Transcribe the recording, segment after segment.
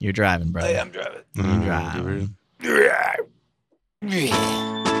You're driving, bro. I am driving. You're driving.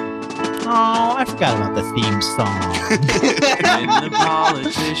 Oh, I forgot about the theme song. When the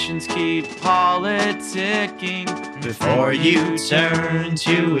politicians keep politicking before you turn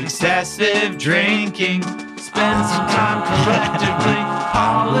to excessive drinking, spend some time collectively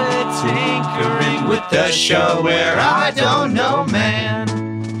politinkering with the show where I don't know, man.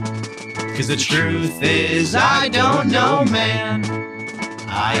 'Cause the truth is I don't know, man.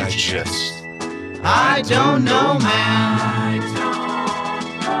 I don't know, man.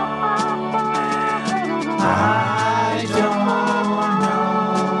 I don't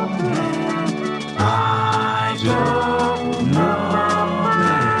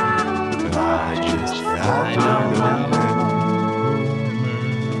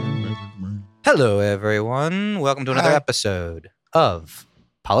Hello, everyone. Welcome to another episode of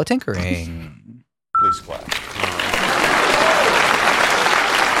Politinkering. Please clap.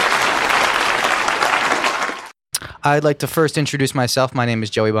 I'd like to first introduce myself. My name is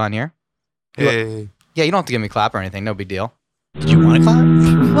Joey Bonnier. Hey. Yeah, you don't have to give me a clap or anything. No big deal. Did you want to clap?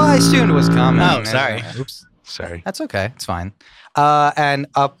 Well, I assumed it was coming. Oh, sorry. Oops. Sorry. That's okay. It's fine. And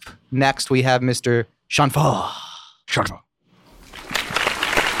up next, we have Mr. Sean Fall. Shut up.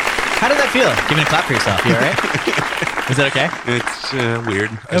 How did that feel? Giving a clap for yourself. You all right? Is that okay? It's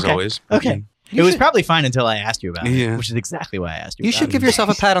weird, as Okay. always. Okay. It was probably fine until I asked you about Yeah. it, which is exactly why I asked you You about should it. give yourself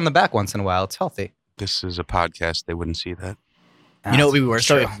a pat on the back once in a while. It's healthy. This is a podcast. They wouldn't see that. You know what would be worse,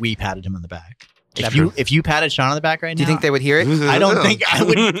 though, True. if we patted him on the back. If True. you patted Sean on the back right now, Do you think they would hear it? I don't think I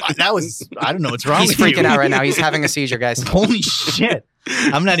would. That was, I don't know what's wrong He's with freaking you. out right now. He's having a seizure, guys. Holy shit.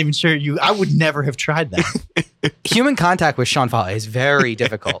 I'm not even sure I would never have tried that. Human contact with Sean Fall is very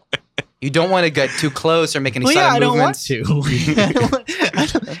difficult. You don't want to get too close or make any Well, yeah, sudden I don't want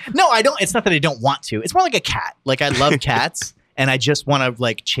movements. to. No, I don't. It's not that I don't want to. It's more like a cat. Like I love cats and I just want to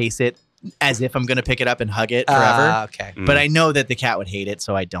like chase it as if I'm going to pick it up and hug it forever. Okay. But I know that the cat would hate it,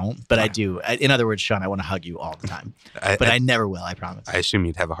 so I don't. But I do. In other words, Sean, I want to hug you all the time. But I never will, I promise. I assume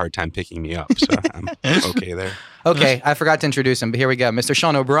you'd have a hard time picking me up, so I'm okay there. Okay, I forgot to introduce him, but here we go. Mr.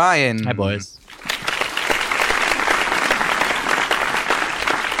 Sean O'Brien. Hi, boys.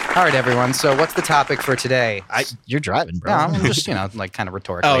 All right, everyone. So what's the topic for today? You're driving, bro. No, I'm just, like kind of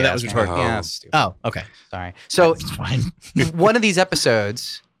rhetorically. Oh, that was asking. rhetorical. Yeah, stupid. Oh, okay. Sorry. So It's fine. one of these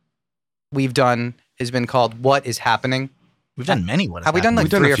episodes we've done has been called "What Is Happening." We've done many. What Have we done like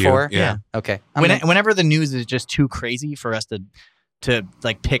We've done 3 a or few, 4? yeah. Okay. Whenever the news is just too crazy for us to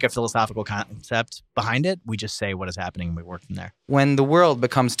like pick a philosophical concept behind it, we just say what is happening and we work from there. When the world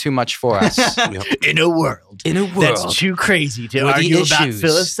becomes too much for us. Yep. In a world In a that's too crazy to Where the argue about issues-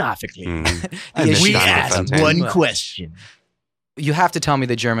 philosophically, And We we Sean ask LaFontaine. one question. You have to tell me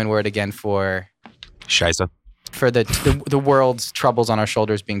the German word again for Scheiße. the world's troubles on our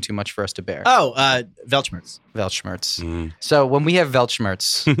shoulders being too much for us to bear. Oh, Weltschmerz. Weltschmerz. Mm. So when we have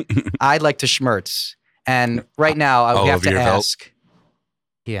Weltschmerz, I'd like to schmerz. And right now I would All have over to your Welt? ask,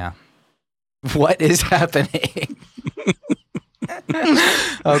 yeah, what is happening?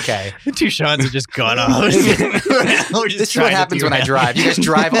 Okay. The two Seans have just gone off. This is what happens when I drive. You guys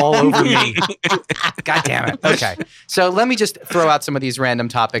drive all over me. God damn it. Okay. So let me just throw out some of these random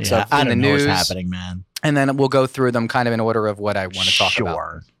topics Yeah, of I in the don't know news. what's happening, man. And then we'll go through them kind of in order of what I want to talk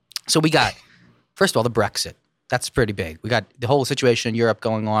about. So we got, first of all, the Brexit. That's pretty big. We got the whole situation in Europe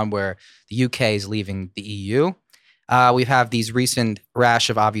going on where the UK is leaving the EU. We have these recent rash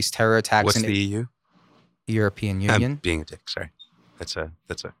of obvious terror attacks What's in the EU? the European I'm Union. being a dick. Sorry. That's a.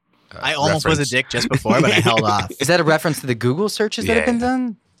 I almost was a reference. dick just before, but I held off. Is that a reference to the Google searches that have been Yeah.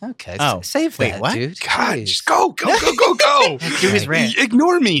 done? Okay. Oh, Save wait, that, what? dude. God, Jeez. just go. Do his rant.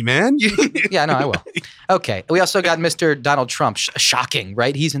 Ignore me, man. Yeah, no, I will. Okay. We also got Mr. Donald Trump. Shocking,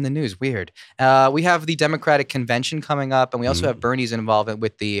 right? He's in the news. Weird. We have the Democratic Convention coming up, and we also have Bernie's involvement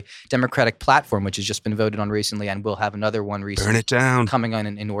with the Democratic Platform, which has just been voted on recently, and we'll have another one recently Burn it down. coming on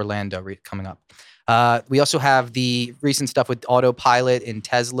in Orlando coming up. We also have the recent stuff with autopilot in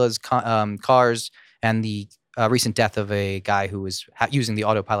Tesla's cars and the recent death of a guy who was using the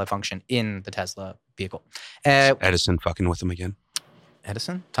autopilot function in the Tesla vehicle. Edison fucking with him again.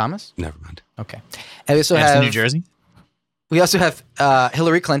 Edison? Thomas? Never mind. Okay. And we also That's have New Jersey. We also have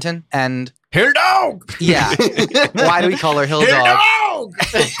Hillary Clinton and Hill dog. yeah. Why do we call her Hill Dog?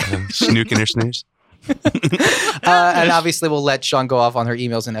 Snooking her snares. And obviously, we'll let Sean go off on her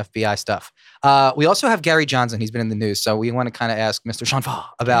emails and FBI stuff. We also have Gary Johnson. He's been in the news. So we want to kind of ask Mr. Sean Fall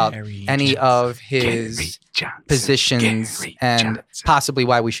about any of his positions and possibly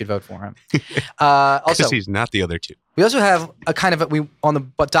why we should vote for him. Also, he's not the other two. we also have a kind of on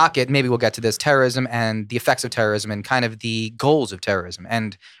the docket, maybe we'll get to this, terrorism and the effects of terrorism and kind of the goals of terrorism.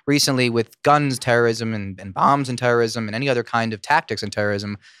 And recently with guns, terrorism, and bombs and terrorism and any other kind of tactics in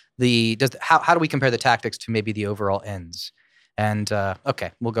terrorism, how do we compare the tactics to maybe the overall ends? And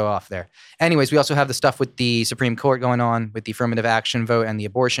okay, we'll go off there. Anyways, we also have the stuff with the Supreme Court going on with the affirmative action vote and the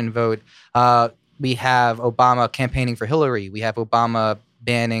abortion vote. We have Obama campaigning for Hillary. We have Obama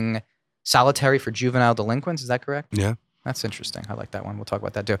banning solitary for juvenile delinquents. Is that correct? Yeah. That's interesting. I like that one. We'll talk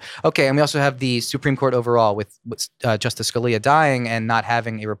about that too. Okay, and we also have the Supreme Court overall with Justice Scalia dying and not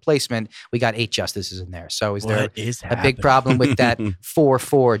having a replacement. We got 8 justices in there. So is there a big problem with that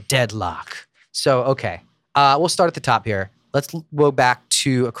 4-4 deadlock? So, okay. We'll start at the top here. Let's go back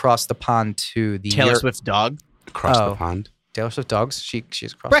to across the pond to the Taylor Swift's dog. Across the pond. Taylor Swift dogs.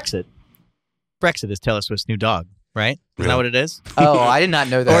 She's across. Brexit. Brexit is Taylor Swift's new dog, right? Isn't that what it is? Oh, I did not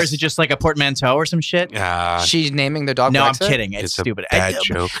know that. Or is it just like a portmanteau or some shit? She's naming the dog. No, Brexit? I'm kidding. It's stupid. A bad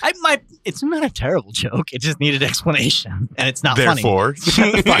joke. It's not a terrible joke. It just needed explanation, and it's not Therefore. funny.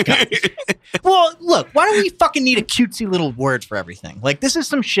 Shut the fuck up. Well, look. Why do we fucking need a cutesy little word for everything? Like this is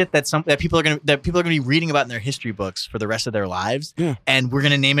some shit that people are gonna be reading about in their history books for the rest of their lives, and we're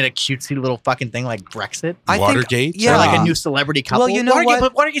gonna name it a cutesy little fucking thing like Brexit. Watergate. Or like a new celebrity couple. Well, you know Watergate,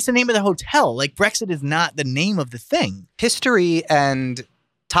 what? But Watergate's the name of the hotel. Like Brexit is not the name of the thing. History and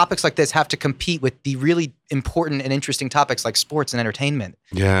topics like this have to compete with the really important and interesting topics like sports and entertainment.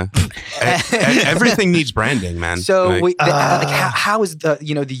 Yeah. Everything needs branding, man. So how is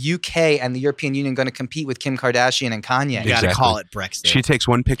the UK and the European Union going to compete with Kim Kardashian and Kanye? You got to call it Brexit. She takes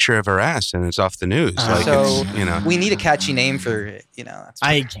one picture of her ass and it's off the news. We need a catchy name for That's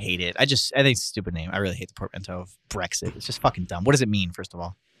I hate it. I think it's a stupid name. I really hate the portmanteau of Brexit. It's just fucking dumb. What does it mean, first of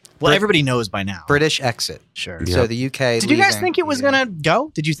all? Well, everybody knows by now. British exit. Sure. So the UK. Did you guys think it was gonna go?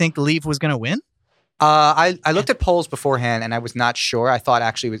 Did you think Leave was gonna win? I looked at polls beforehand and I was not sure. I thought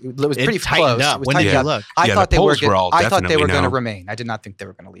actually it was pretty close. Up. When did you look? I thought they were going to no. remain. I did not think they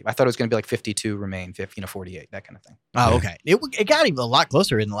were going to leave. I thought it was going to be like 52 remain, 48, that kind of thing. Oh, okay. It got even a lot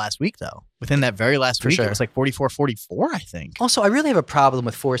closer in the last week though. Within that very last week, it was like 44-44, I think. Also, I really have a problem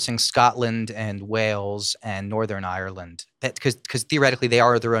with forcing Scotland and Wales and Northern Ireland because theoretically they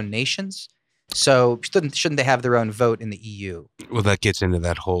are their own nations. So shouldn't they have their own vote in the EU? Well, that gets into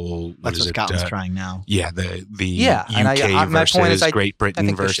that whole. That's what Scotland's trying now. Yeah, the my UK point is versus Great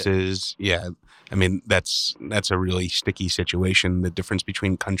Britain versus I mean that's a really sticky situation. The difference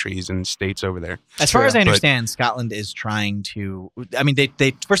between countries and states over there. As far as I understand, Scotland is trying to. I mean,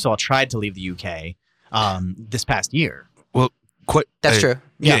 they first of all tried to leave the UK this past year. Well, that's true.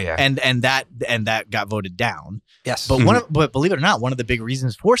 Yeah. And that got voted down. Yes. But believe it or not, one of the big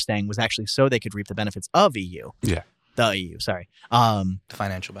reasons for staying was actually so they could reap the benefits of EU. Yeah. The EU, sorry. The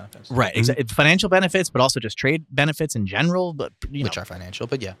financial benefits. Right. Exactly. Financial benefits, but also just trade benefits in general. But which are financial,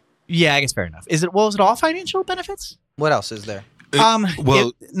 but yeah. Yeah, I guess fair enough. Is it all financial benefits? What else is there? Go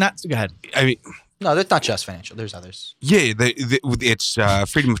ahead. I mean, no, that's not just financial. There's others. Yeah, it's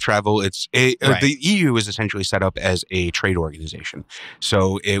freedom of travel. It's the EU is essentially set up as a trade organization.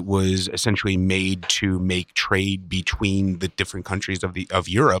 So it was essentially made to make trade between the different countries of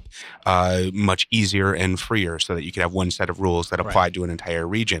Europe much easier and freer, so that you could have one set of rules that applied to an entire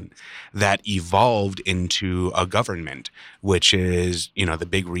region. That evolved into a government, which is the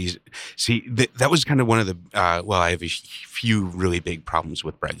big reason. See, that was kind of one of the I have a few really big problems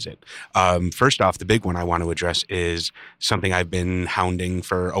with Brexit. First off, the big one I want to address is something I've been hounding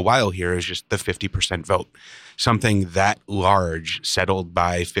for a while here, is just the 50% vote. Something that large settled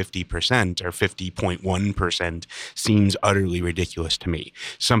by 50% or 50.1% seems utterly ridiculous to me.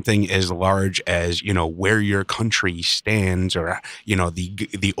 Something as large as, where your country stands, or,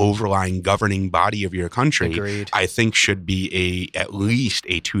 the overlying governing body of your country, Agreed. I think should be at least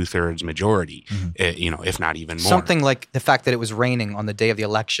a 2/3 majority, if not even more. Something like the fact that it was raining on the day of the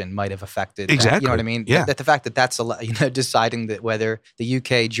election might have affected exactly. That, you know what I mean? Yeah. The fact that that's deciding that whether the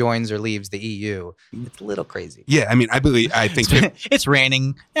UK joins or leaves the EU, it's a little crazy. Yeah, I mean, I think it's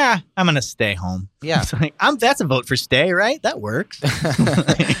raining. Yeah, I'm gonna stay home. Yeah, it's like, that's a vote for stay, right? That works.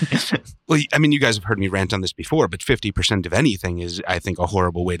 Well, I mean, you guys have heard me rant on this before, but 50% of anything is, I think, a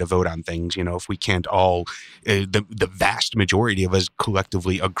horrible way to vote on things. If we can't all, the vast majority of us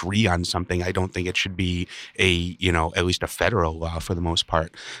collectively agree on something, I don't think it should be at least a federal law for the most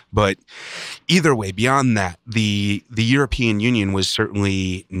part. But either way, beyond that, the European Union was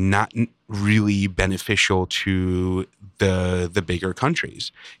certainly not really beneficial to the bigger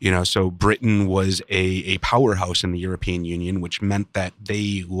countries. So Britain was a powerhouse in the European Union, which meant that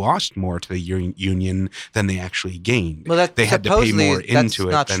they lost more to the Union than they actually gained. Well, they had to pay more into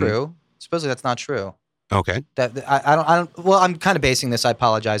it. That's not true. Supposedly that's not true. Okay. I don't. Well, I'm kind of basing this. I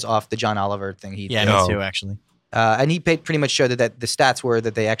apologize, off the John Oliver thing he did. Yeah, me too, actually. And he pretty much showed that the stats were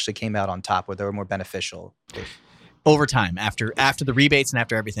that they actually came out on top, where they were more beneficial. Over time, after the rebates and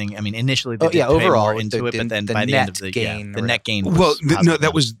after everything, I mean, initially they did overall pay more into it, but then by the end of the gain, the net gain. Well, no,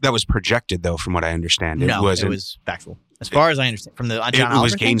 that was projected though, from what I understand. It was factual, as far as I understand. From the John Oliver, it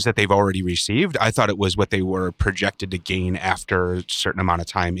was gains that they've already received. I thought it was what they were projected to gain after a certain amount of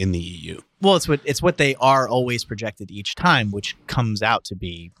time in the EU. Well, it's what they are always projected each time, which comes out to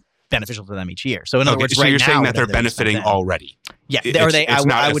be beneficial to them each year. So in other words, so you're saying that they're benefiting already? Yeah, it's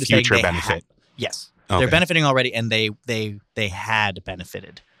not a future benefit. Yes. They're benefiting already, and they had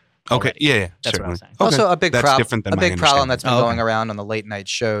benefited. Okay. Yeah. That's certainly. what I'm saying. Okay. Also, a big problem that's been going going around on the late night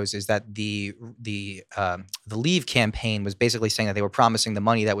shows is that the Leave campaign was basically saying that they were promising the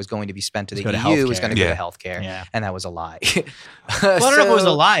money that was going to be spent to the EU was going to go to healthcare, and that was a lie. Well, I don't know if it was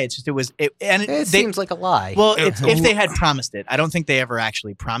a lie. It's just it seems like a lie. Well, if they had promised it, I don't think they ever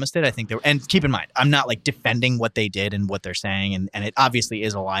actually promised it. I think they were, and keep in mind, I'm not like defending what they did and what they're saying, and it obviously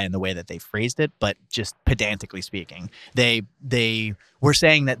is a lie in the way that they phrased it, but just pedantically speaking, they were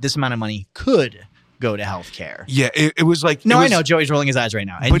saying that this amount of money could go to healthcare. Yeah, it was like... I know Joey's rolling his eyes right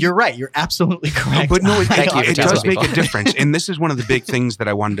now. And you're right. You're absolutely correct. But no, it does make a difference. And this is one of the big things that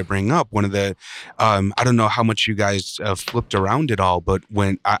I wanted to bring up. One of the... I don't know how much you guys flipped around it all, but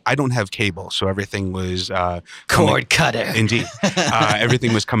when... I don't have cable, so everything was... cord cutter. Indeed.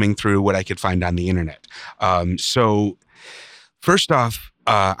 Everything was coming through what I could find on the internet. So, first off,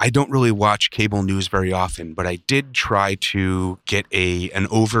 I don't really watch cable news very often, but I did try to get an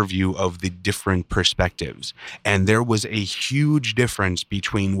overview of the different perspectives. And there was a huge difference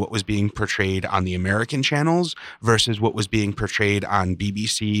between what was being portrayed on the American channels versus what was being portrayed on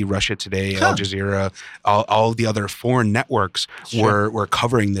BBC, Russia Today, Al Jazeera. All the other foreign networks were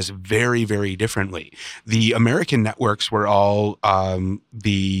covering this very, very differently. The American networks were all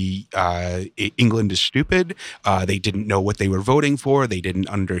England is stupid. They didn't know what they were voting for. They didn't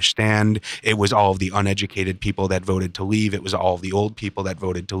understand. It was all of the uneducated people that voted to leave. It was all of the old people that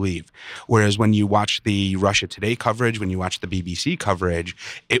voted to leave. Whereas when you watch the Russia Today coverage, when you watch the BBC coverage,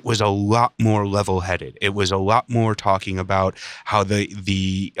 it was a lot more level-headed. It was a lot more talking about how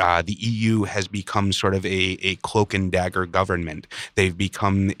the EU has become sort of a cloak and dagger government. They've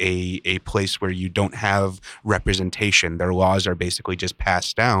become a place where you don't have representation. Their laws are basically just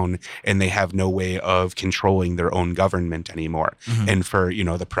passed down, and they have no way of controlling their own government anymore. Mm-hmm. And for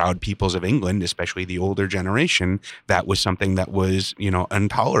the proud peoples of England, especially the older generation, that was something that was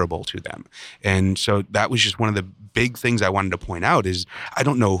intolerable to them. And so that was just one of the big things I wanted to point out is I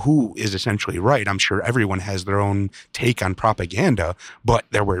don't know who is essentially right. I'm sure everyone has their own take on propaganda, but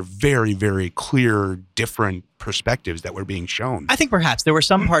there were very, very clear different perspectives that were being shown. I think perhaps there were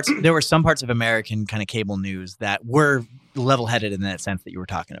some parts of American kind of cable news that were level-headed in that sense that you were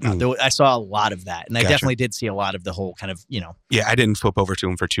talking about. I saw a lot and I definitely did see a lot of the whole kind of, Yeah, I didn't flip over to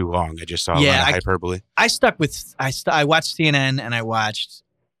them for too long. I just saw a lot of hyperbole. I watched CNN and I watched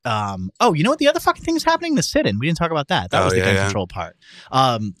you know what the other fucking thing is happening? The sit-in. We didn't talk about that. That was the gun control part.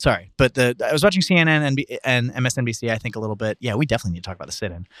 Sorry, but I was watching CNN and MSNBC. I think a little bit. Yeah, we definitely need to talk about the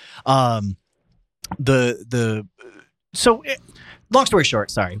sit-in. Long story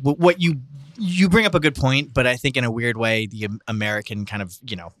short. Sorry, what you bring up a good point, but I think in a weird way, the American kind of,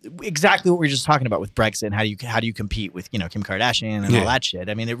 exactly what we were just talking about with Brexit and how do you compete with, Kim Kardashian and all that shit.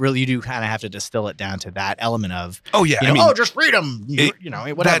 I mean, you do kind of have to distill it down to that element of, just freedom,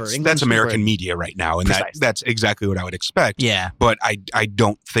 whatever. That's American media right now. And that's exactly what I would expect. Yeah. But I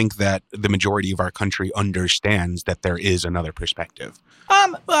don't think that the majority of our country understands that there is another perspective.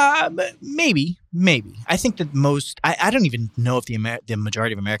 Maybe. I think that I don't even know if the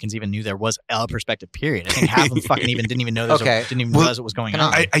majority of Americans even knew there was a perspective, period. I think half of them fucking didn't even know didn't even realize what was going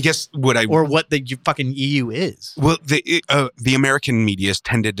on. I guess or what the fucking EU is. Well, the American media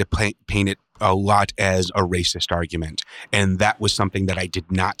tended to paint it a lot as a racist argument. And that was something that I did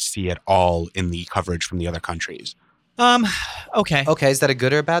not see at all in the coverage from the other countries. Okay. Okay, is that a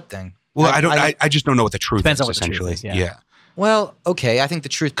good or a bad thing? Well, I just don't know what the truth depends is, on what essentially. The truth is, yeah. Well, okay. I think the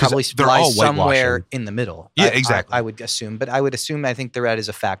truth probably lies somewhere in the middle. Yeah, exactly. I would assume. But I think the red is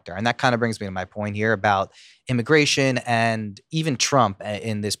a factor. And that kind of brings me to my point here about immigration and even Trump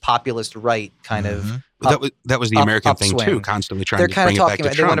in this populist right kind of. That was the American thing too, constantly trying to bring it back to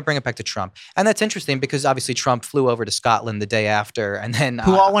Trump. They want to bring it back to Trump. And that's interesting because obviously Trump flew over to Scotland the day after and then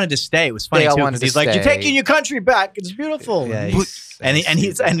who all wanted to stay. It was funny too because he's like, "You're taking your country back. It's beautiful." Yeah, and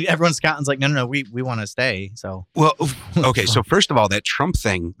everyone in Scotland's like, "No, we want to stay." So well, okay. So first of all, that Trump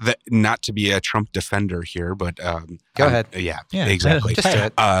thing, that not to be a Trump defender here, but go ahead. Yeah, exactly. Just do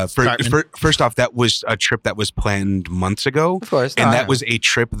it. First off, that was a trip that was planned months ago. Of course. And that was a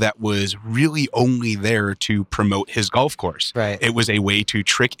trip that was really only there to promote his golf course. Right. It was a way to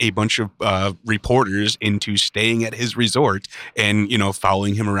trick a bunch of reporters into staying at his resort and,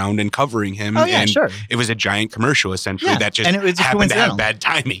 following him around and covering him. Oh, yeah, and sure. It was a giant commercial, essentially, that just and it was happened to have bad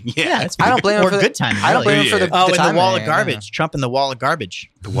timing. Yeah. I don't blame him for good timing. I don't blame him for the timing. And the wall of garbage. Trump and the wall of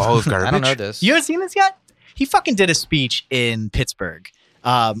garbage. The wall of garbage? I don't know this. You haven't seen this yet? He fucking did a speech in Pittsburgh.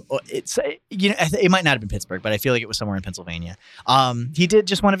 It might not have been Pittsburgh, but I feel like it was somewhere in Pennsylvania. He did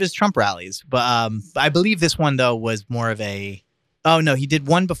just one of his Trump rallies, but I believe this one though was more of a. Oh no, he did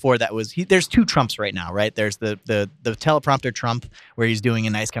one before that was. There's two Trumps right now, right? There's the teleprompter Trump where he's doing a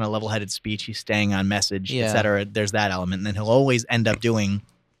nice kind of level-headed speech, he's staying on message, etc. There's that element, and then he'll always end up doing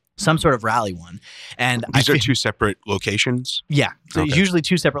some sort of rally one. And these are two separate locations? Yeah. So usually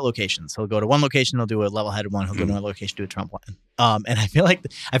two separate locations. He'll go to one location, he'll do a level-headed one, he'll go to another location, do a Trump one. And I feel like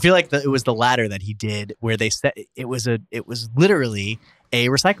it was the latter that he did where they said it was literally a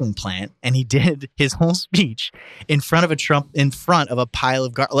recycling plant, and he did his whole speech in front of a pile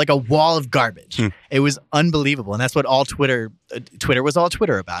of like a wall of garbage. It was unbelievable, and that's what all Twitter was all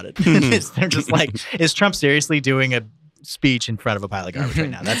Twitter about it. They're just like, is Trump seriously doing a speech in front of a pile of garbage right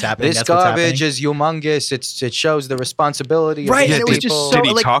now? That's happening. This garbage is humongous. It shows the responsibility. Right. Of and it was just so,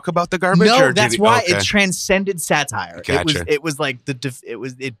 did he talk about the garbage? No, or that's why it transcended satire. Gotcha. It was like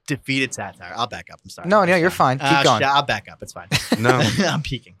it defeated satire. I'll back up. I'm sorry. No, you're fine. Keep going. I'll back up. It's fine. No, I'm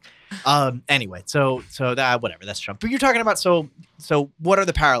peeking. Anyway, so that whatever. That's Trump. But you're talking about so what are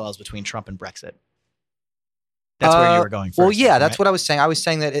the parallels between Trump and Brexit? That's where you were going first. Well, yeah, that's right? what I was saying. I was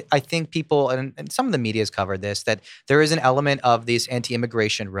saying that I think people, and some of the media has covered this, that there is an element of this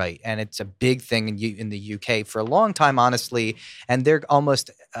anti-immigration right. And it's a big thing in the UK for a long time, honestly. And they're almost,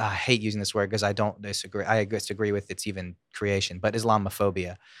 I hate using this word because I don't disagree. I disagree with its even creation, but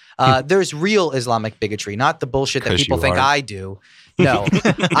Islamophobia. There's real Islamic bigotry, not the bullshit that people think I do. No,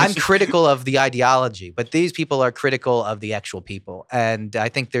 I'm critical of the ideology, but these people are critical of the actual people. And I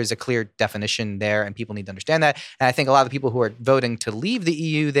think there's a clear definition there, and people need to understand that. And I think a lot of the people who are voting to leave the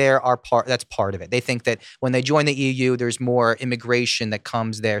EU that's part of it. They think that when they join the EU, there's more immigration that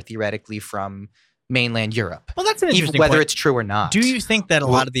comes there theoretically from mainland Europe. Well, that's an interesting whether point. It's true or not. Do you think that a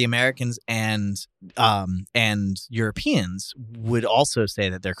lot of the Americans and Europeans would also say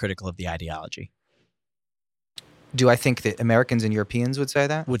that they're critical of the ideology? Do I think that Americans and Europeans would say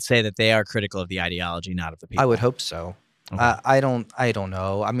that? Would say that they are critical of the ideology, not of the people. I would hope so. Okay. I don't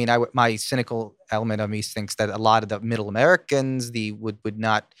know. I mean, my cynical element of me thinks that a lot of the Middle Americans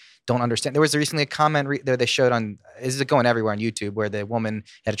don't understand. There was recently a comment there they showed on, this is going everywhere on YouTube, where the woman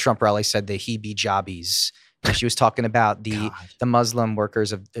at a Trump rally said the heebie-jobbies. And she was talking about the Muslim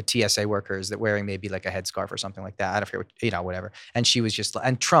workers of the TSA workers that wearing maybe like a headscarf or something like that. I don't care, whatever. And she was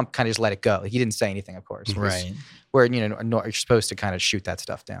and Trump kind of just let it go. He didn't say anything, of course. Right. Where, you're supposed to kind of shoot that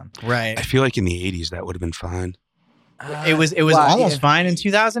stuff down. Right. I feel like in the 80s that would have been fine. It was almost fine in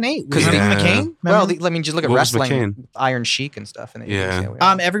 2008. Because McCain? Well, let me just look at wrestling, Iron Sheik and stuff. In the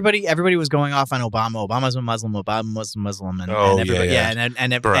 80s. Everybody was going off on Obama. Obama's a Muslim. Obama was a Muslim. And everybody, and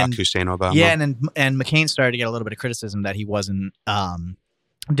Barack Hussein Obama. Yeah, and McCain started to get a little bit of criticism that he wasn't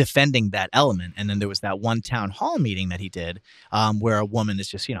defending that element. And then there was that one town hall meeting that he did where a woman is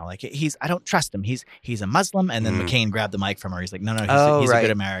just, I don't trust him. He's a Muslim. And then McCain grabbed the mic from her. He's like, no, he's a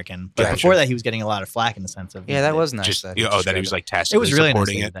good American. But before that, he was getting a lot of flack in the sense of that was nice. That he was like tacitly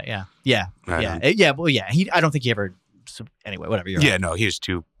supporting it. That, yeah. I don't think he ever. Anyway, whatever. You're right. No, he was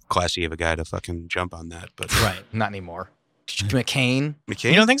too classy of a guy to fucking jump on that. But right, not anymore. McCain.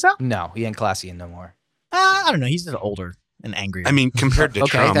 You don't think so? No, he ain't classy no more. I don't know. He's just older and angry. I mean, compared to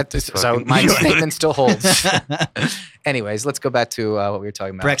Trump. So my statement still holds. Anyways, let's go back to what we were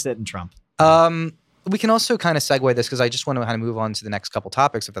talking about. Brexit and Trump. We can also kind of segue this because I just want to kind of move on to the next couple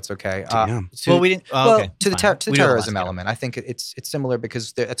topics, if that's okay. We didn't. To the terrorism element, I think it's similar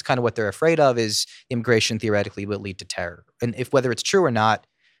because that's kind of what they're afraid of is immigration theoretically will lead to terror, and whether it's true or not,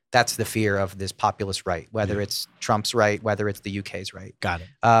 that's the fear of this populist right, whether it's Trump's right, whether it's the UK's right. Got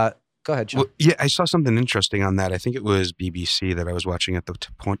it. Go ahead, John. Well, I saw something interesting on that. I think it was BBC that I was watching at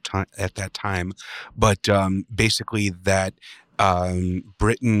that time. But basically that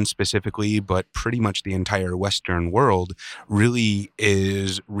Britain specifically, but pretty much the entire Western world, really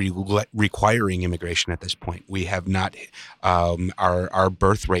is requiring immigration at this point. We have not, our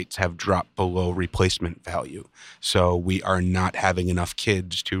birth rates have dropped below replacement value. So we are not having enough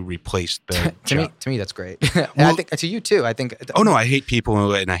kids to replace the to me, that's great. And I think to you too. I think. Oh no, I hate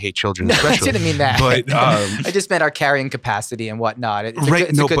people and I hate children. No, especially. I didn't mean that. But I just meant our carrying capacity and whatnot. It's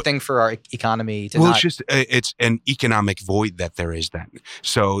a good thing for our economy. It's an economic void that there is then.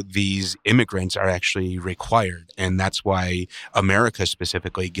 So these immigrants are actually required, and that's why America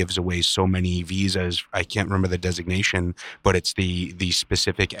specifically gives away so many visas. I can't remember the designation, but it's the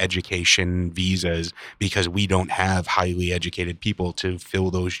specific education visas, because we don't have highly educated people to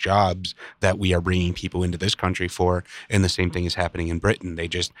fill those jobs that we are bringing people into this country for. And the same thing is happening in Britain.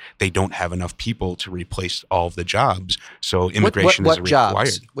 They don't have enough people to replace all of the jobs. So immigration is required.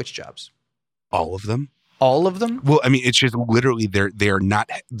 Jobs? Which jobs? All of them. All of them? Well, I mean, it's just literally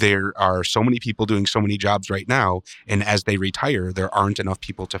there are so many people doing so many jobs right now, and as they retire, there aren't enough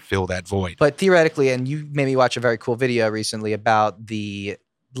people to fill that void. But theoretically, and you made me watch a very cool video recently about the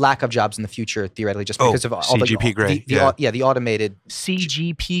lack of jobs in the future, theoretically, just because of all CGP Grey. The automated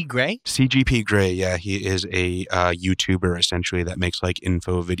CGP Grey. CGP Grey, yeah, he is a YouTuber essentially that makes like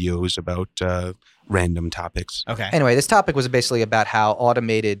info videos about random topics. Okay. Anyway, this topic was basically about how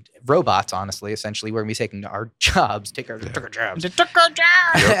automated robots, honestly, essentially, were going to be taking our jobs, took our jobs.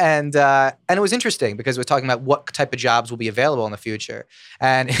 And it was interesting because we're talking about what type of jobs will be available in the future,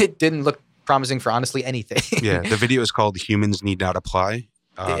 and it didn't look promising for honestly anything. Yeah, the video is called "Humans Need Not Apply."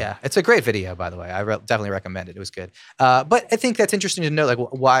 Yeah, it's a great video, by the way. I definitely recommend it. It was good. But I think that's interesting to know. Like,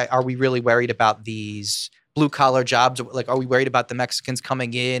 why are we really worried about these blue collar jobs? Like, are we worried about the Mexicans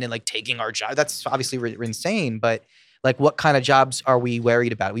coming in and like taking our job? That's obviously insane. But like, what kind of jobs are we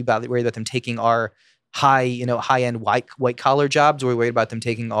worried about? Are we worried about them taking our high end white collar jobs? Or are we worried about them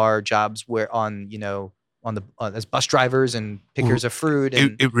taking our jobs as bus drivers and pickers of fruit?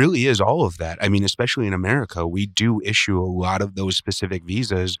 And it really is all of that. I mean, especially in America, we do issue a lot of those specific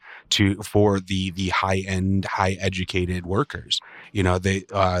visas for the high-end, high-educated workers. You know, they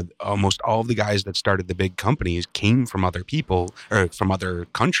almost all of the guys that started the big companies came from other people or from other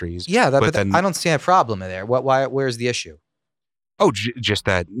countries. Yeah, but I don't see a problem there. Where's the issue? Oh, just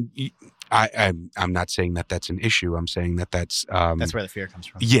that. I'm not saying that that's an issue. I'm saying that's where the fear comes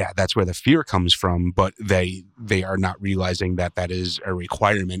from. Yeah, that's where the fear comes from. But they are not realizing that is a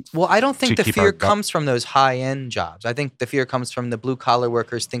requirement. Well, I don't think the fear comes from those high end jobs. I think the fear comes from the blue collar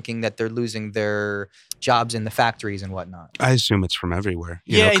workers thinking that they're losing their jobs in the factories and whatnot. I assume it's from everywhere.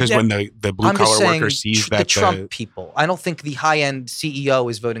 Because when the blue collar worker sees that the Trump people, I don't think the high end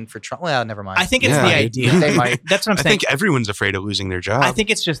CEO is voting for Trump. Well, never mind. I think it's the idea. They might. That's what I'm saying. I think everyone's afraid of losing their job. I think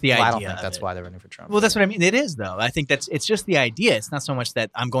it's just the idea. I don't think that's why they're running for Trump. Well, that's what I mean. It is, though. I think it's just the idea. It's not so much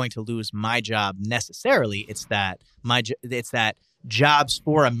that I'm going to lose my job necessarily. It's that jobs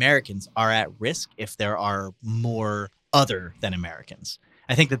for Americans are at risk if there are more other than Americans.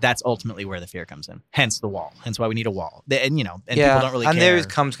 I think that's ultimately where the fear comes in. Hence the wall. Hence why we need a wall. And people don't really care. And there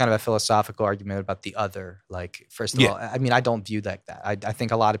comes kind of a philosophical argument about the other. Like, first of all, I mean, I don't view that. I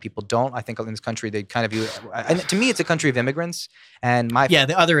think a lot of people don't. I think in this country, they kind of view it. And to me, it's a country of immigrants. And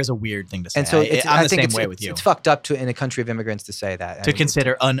the other is a weird thing to say. And so I'm the same way with you. It's fucked up in a country of immigrants to say that. To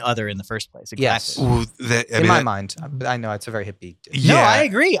consider un-other in the first place. Exactly. Yes. In my mind. I know it's a very hippie. No, I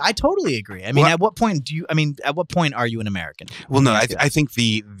agree. I totally agree. I mean, at what point are you an American? Well, no, I think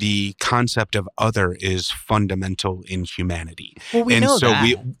the concept of other is fundamental in humanity. Well, we know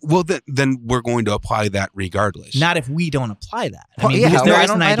that. Then we're going to apply that regardless. Not if we don't apply that. Because there is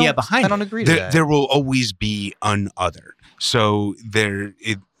an idea behind it. I don't agree to that. There will always be an other. So there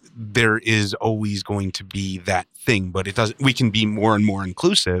is always going to be that thing, but it doesn't. We can be more and more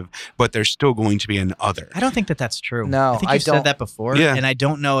inclusive, but there's still going to be an other. I don't think that's true. No, I think you said that before, and I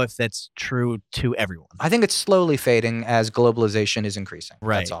don't know if that's true to everyone. I think it's slowly fading as globalization is increasing.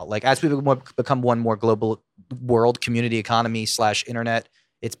 Right. That's all. Like as we become one more global world, community economy / internet,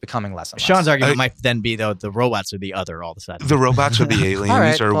 it's becoming less and less. Sean's argument might then be, though, the robots are the other all of a sudden. The robots are the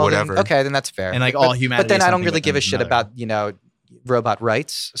aliens whatever. Then that's fair. And all humanity. But then I don't really give a shit about, robot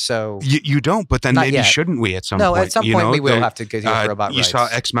rights. So you don't, but then maybe shouldn't we at some point? No, at some point we will have to get robot rights. You saw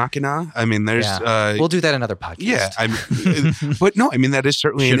Ex Machina? I mean, there's... we'll do that in another podcast. Yeah, but no, I mean, that is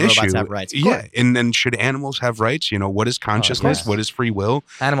certainly an issue. Should robots have rights? Yeah, and then should animals have rights? What is consciousness? What is free will?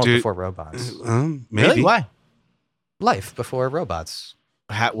 Animals before robots. Maybe. Really? Why? Life before robots.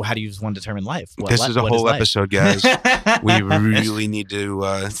 How do you just want to determine life? This is a whole episode, guys. We really need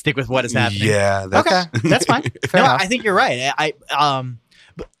to stick with what is happening. Yeah. That's fine. No, I think you're right.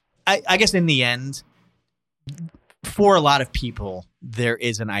 I guess in the end, for a lot of people, there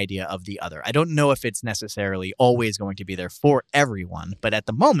is an idea of the other. I don't know if it's necessarily always going to be there for everyone, but at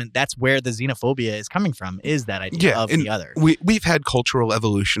the moment, that's where the xenophobia is coming from, is that idea of the other. We've had cultural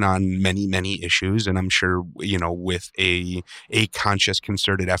evolution on many, many issues, and I'm sure, with a conscious,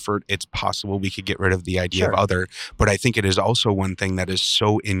 concerted effort, it's possible we could get rid of the idea of other, but I think it is also one thing that is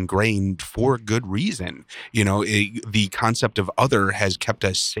so ingrained for good reason. The concept of other has kept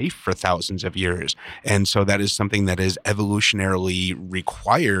us safe for thousands of years, and so that is something that is evolutionarily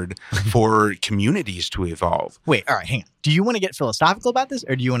required for communities to evolve. Wait, all right, hang on. Do you want to get philosophical about this,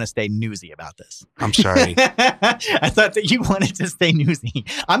 or do you want to stay newsy about this? I'm sorry. I thought that you wanted to stay newsy.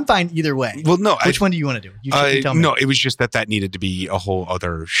 I'm fine either way. Well, no. Which one do you want to do? You tell me. No, it was just that needed to be a whole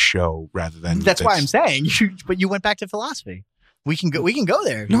other show rather than. That's why I'm saying. But you went back to philosophy. We can go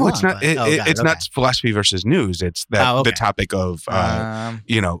there. No, it's not. It's not philosophy versus news. It's that the topic of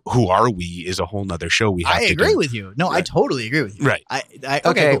who are we is a whole nother show. I agree with you. No, I totally agree with you. Right.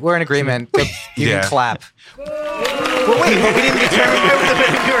 Okay, we're in agreement. You can clap. Well, wait, but we didn't determine where we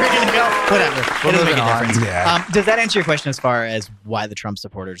were going to go. Whatever. It doesn't make a difference. Yeah. Does that answer your question as far as why the Trump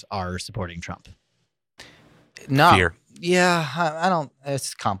supporters are supporting Trump? No. Fear. Yeah, I don't.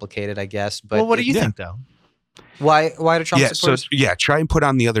 It's complicated, I guess. But what do you think, though? Why do Trump supporters? So try and put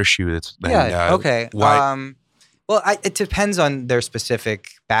on the other shoe. Okay. Why? Well, it depends on their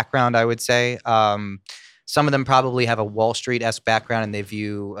specific background, I would say. Some of them probably have a Wall Street-esque background, and they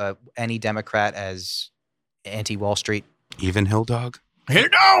view any Democrat as anti-Wall Street. Even Hill Dog?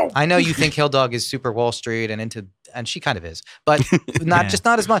 I know you think Hill Dog is super Wall Street and she kind of is, but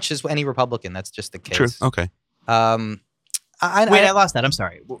not as much as any Republican. That's just the case. True. Okay. I lost that. I'm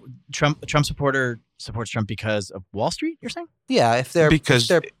sorry. Trump supporter supports Trump because of Wall Street, you're saying? Yeah,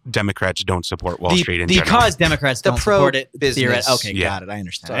 because Democrats don't support Wall Street in general. Because Democrats don't support it. Business. Okay, got it. I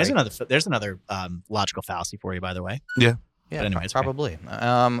understand. Sorry. There's another logical fallacy for you, by the way. Yeah. Yeah, but anyways, probably.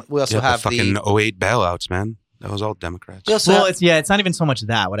 We also have the fucking 08 bailouts, man. That was all Democrats. It's not even so much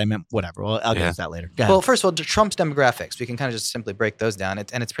that. What I meant, whatever. Well, I'll get into that later. Well, first of all, Trump's demographics, we can kind of just simply break those down.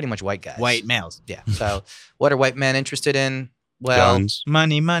 And it's pretty much white guys. White males. Yeah. So what are white men interested in? Well, guns.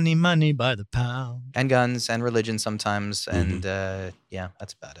 Money by the pound. And guns and religion sometimes. And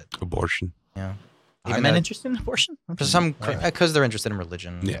that's about it. Abortion. Yeah. Even men interested in abortion? Because they're interested in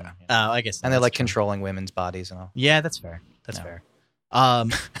religion. Yeah. Oh, I guess. And they like controlling women's bodies and all. Yeah, that's fair. That's fair.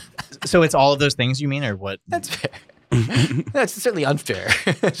 So it's all of those things you mean, or what? That's fair. That's certainly unfair.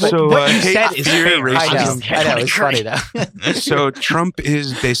 So what you said is fair. I know. It's funny though. So Trump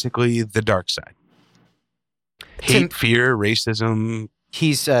is basically the dark side. Hate, fear, racism.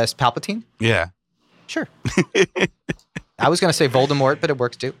 He's Palpatine? Yeah. Sure. I was going to say Voldemort, but it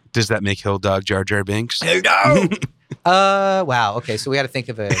works too. Does that make Hill Dog Jar Jar Binks? No. Wow. Okay, so we had to think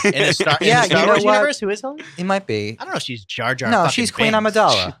of a in the Star Wars universe. Who is Hill? It might be. I don't know if she's Jar Jar. No, she's Queen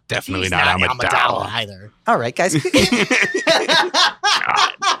Amidala. She's definitely she's not Amidala either. All right, guys. Leia.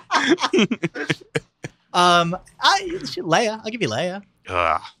 I'll give you Leia.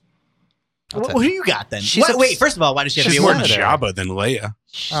 Who you got then? Wait, first of all, why does she have to be more one Jabba than Leia?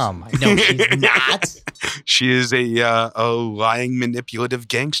 Oh my! No, she's not. She is a lying, manipulative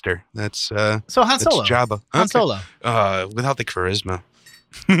gangster. That's so Han Solo. That's Jabba. Han Solo. Without the charisma.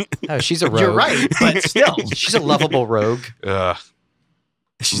 Oh, she's a rogue. You're right, but still, she's a lovable rogue.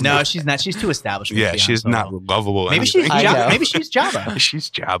 She's not. She's too established. Yeah, she's not lovable. Maybe she's Jabba. Maybe she's Jabba. She's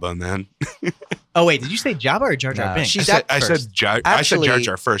Jabba, man. Oh wait, did you say Jabba or Jar Jar Binks? I said Jar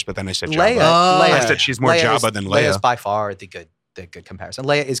Jar first, but then I said Jabba. Leia. I said she's more Jabba than Leia. Leia's by far the good comparison.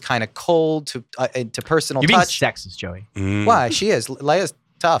 Leia is kind of cold to personal touch. You're being sexist, Joey. Why? She is. Leia's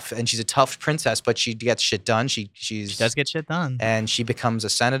tough, and she's a tough princess, but she gets shit done. She does get shit done, and she becomes a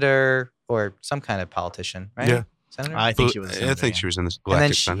senator or some kind of politician, right? Yeah. Senator? I think she was. She was in the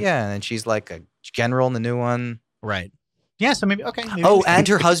Galactic Senate. And then she's like a general in the new one, right? Yeah. So maybe okay. Maybe and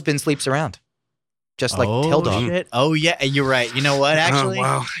her husband sleeps around, just like Hill Dog. Shit. Oh yeah, you're right. You know what? Actually,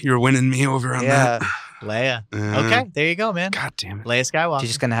 wow, you're winning me over on that. Leia. Okay, there you go, man. God damn it, Leia Skywalker.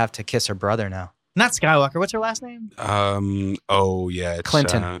 She's just gonna have to kiss her brother now. Not Skywalker. What's her last name? Oh yeah, it's,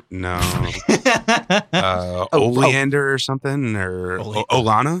 Clinton. No. Oleander or something or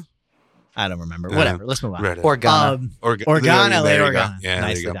Olana. I don't remember. Whatever. Let's move on. Organa. Organa. Yeah,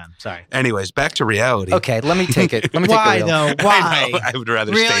 nicely done. Sorry. Anyways, back to reality. Okay, let me take it. Why though? Why? I would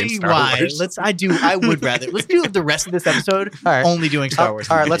rather stay in Star Wars. I would rather. Let's do the rest of this episode only doing Star Wars.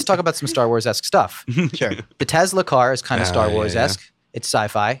 All right, let's talk about some Star Wars-esque stuff. Sure. The Tesla car is kind of Star Wars-esque. It's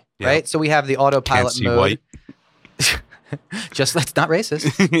sci-fi, right? So we have the autopilot mode. White. Just that's not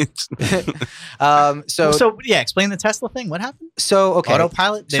racist. So yeah, explain the Tesla thing. What happened? So okay,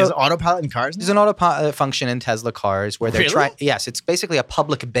 autopilot. There's autopilot in cars now? There's an autopilot function in Tesla cars where they're trying. Yes, it's basically a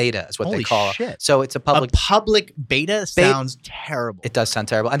public beta, is what Holy they call shit. it. So it's a public beta sounds terrible. It does sound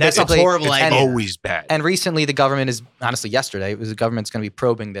terrible. And that's a horrible idea. Always bad. And recently, the government is honestly yesterday. The government's going to be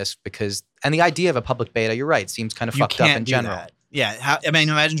probing this because, and the idea of a public beta, you're right, seems kind of fucked up in general. That. Yeah,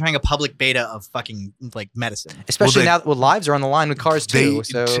 imagine trying a public beta of fucking like medicine, especially now that lives are on the line with cars too.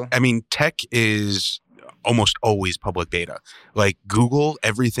 Tech is almost always public beta. Like Google,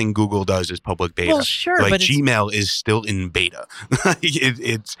 everything Google does is public beta. Well, sure, like but Gmail is still in beta.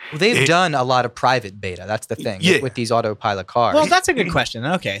 They've done a lot of private beta. That's the thing with these autopilot cars. Well, that's a good question.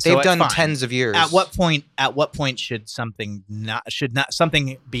 Okay, so they've done tens of years. At what point should something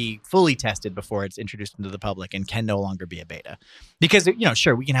something be fully tested before it's introduced into the public and can no longer be a beta? Because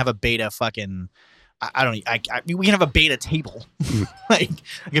sure, we can have a beta fucking. We can have a beta table. like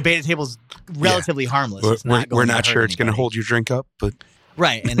a beta table is relatively harmless. We're not sure it's going to hold your drink up, but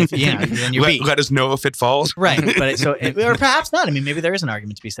right. And if then you're let us know if it falls. Right, but or perhaps not. I mean, maybe there is an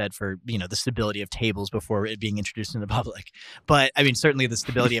argument to be said for the stability of tables before it being introduced in the public. But I mean, certainly the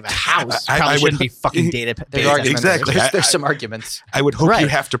stability of a house probably shouldn't be fucking data. Exactly. There's some arguments. I would hope you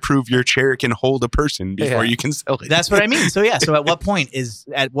have to prove your chair can hold a person before you can sell it. That's what I mean. So so at what point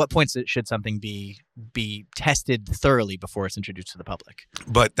should something be tested thoroughly before it's introduced to the public?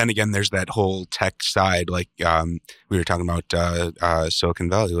 But then again, there's that whole tech side, like we were talking about Silicon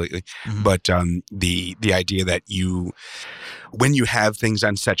Valley lately. Mm-hmm. But the idea that when you have things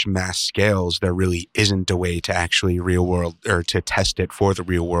on such mass scales, there really isn't a way to actually real world or to test it for the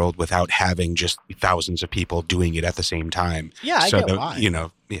real world without having just thousands of people doing it at the same time. Yeah, I get why.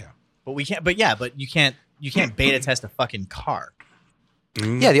 But we can't. But you can't beta test a fucking car.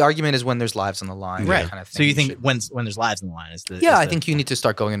 Mm. Yeah, the argument is when there's lives on the line, right? Kind of thing. So you think when there's lives on the line is the I think you need to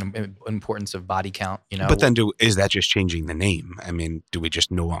start going into importance of body count. But then is that just changing the name? I mean, do we just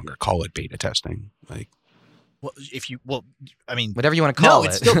no longer call it beta testing? Like, whatever you want to call it. No,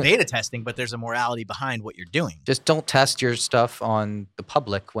 it's still beta testing, but there's a morality behind what you're doing. Just don't test your stuff on the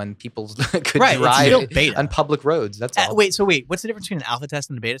public when people could drive on public roads. That's all. Wait, what's the difference between an alpha test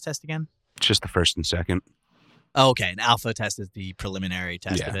and a beta test again? Just the first and second. Oh, okay. An alpha test is the preliminary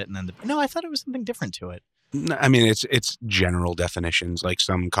test of it, and then I thought it was something different to it. No, I mean, it's general definitions. Like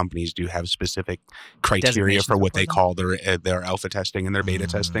some companies do have specific criteria for what they call their alpha testing and their beta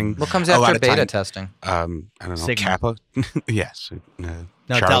testing. What comes after beta testing? I don't know. Sigma. Kappa? Yes. No,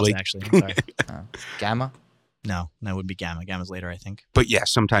 Charlie. Delta, actually. I'm sorry. Gamma? No, that would be Gamma. Gamma's later, I think. But yeah,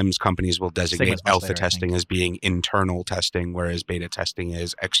 sometimes companies will designate alpha later, testing as being internal testing, whereas beta testing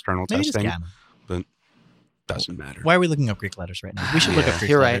is external Maybe testing. It's Gamma. But doesn't matter. Why are we looking up Greek letters right now? We should look up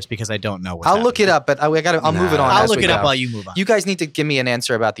Greek letters because I don't know what. I'll look it up, but I'll move it on. I'll look it up while you move on. You guys need to give me an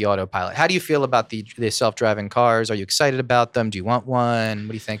answer about the autopilot. How do you feel about the self-driving cars? Are you excited about them? Do you want one? What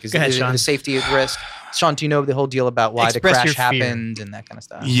do you think? Is the safety at risk? Sean, do you know the whole deal about why the crash happened and that kind of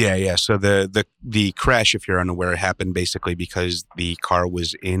stuff? Yeah. So the crash, if you're unaware, happened basically because the car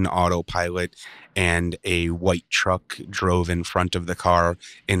was in autopilot and a white truck drove in front of the car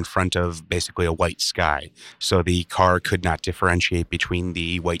in front of basically a white sky. So the car could not differentiate between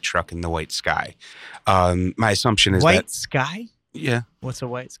the white truck and the white sky. My assumption is white sky? Yeah. What's a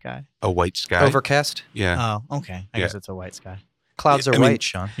white sky? A white sky. Overcast? Yeah. Oh, okay. I guess it's a white sky. Clouds are white,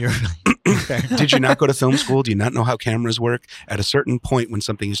 Sean. You're Did you not go to film school? Do you not know how cameras work? At a certain point, when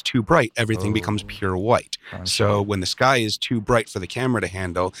something is too bright, everything becomes pure white. So when the sky is too bright for the camera to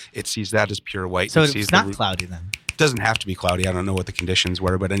handle, it sees that as pure white. So it's not cloudy then? It doesn't have to be cloudy. I don't know what the conditions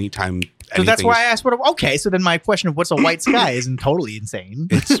were, but anytime. So that's why I asked okay, so then my question of what's a white sky isn't totally insane.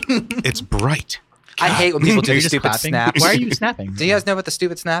 It's bright. I hate when people do stupid snaps. Why are you snapping? Do you guys know about the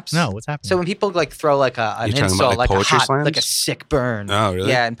stupid snaps? No, what's happening? So when people throw an insult, like a hot, like a sick burn. Oh, really?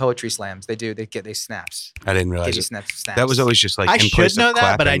 Yeah, in poetry slams, they snaps. I didn't realize it. Snaps. That was always just like I in should place know of that,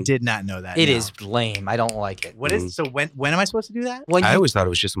 clapping. but I did not know that. It is lame. I don't like it. What is so? When am I supposed to do that? I always thought it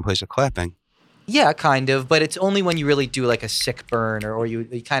was just in place of clapping. Yeah, kind of, but it's only when you really do like a sick burn or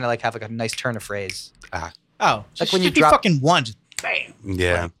you kind of have a nice turn of phrase. Oh, like when you drop fucking one, just bam.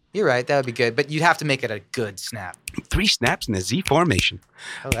 Yeah. You're right. That would be good. But you'd have to make it a good snap. 3 snaps in a Z formation.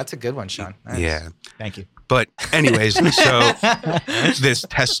 Oh, that's a good one, Sean. Nice. Yeah. Thank you. But anyways, so this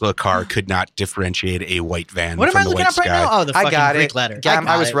Tesla car could not differentiate a white van from the white sky. What am I looking up right now? Oh, the fucking Greek letter.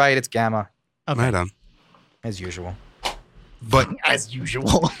 I was right. It's Gamma. Okay. Right on. As usual. But as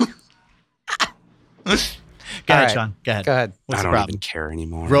usual. Go ahead, Sean. Go ahead. What's I the don't problem? even care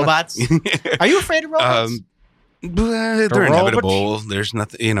anymore. Robots? Are you afraid of robots? They're inevitable. There's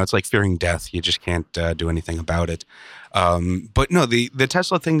nothing, it's like fearing death. You just can't do anything about it. But no, the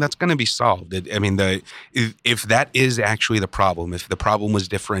Tesla thing, that's going to be solved. I mean, if that is actually the problem, if the problem was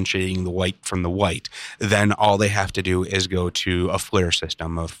differentiating the white from the white, then all they have to do is go to a FLIR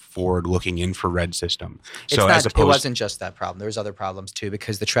system, a forward-looking infrared system. It wasn't just that problem. There was other problems too,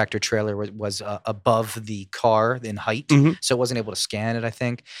 because the tractor trailer was above the car in height, so it wasn't able to scan it. I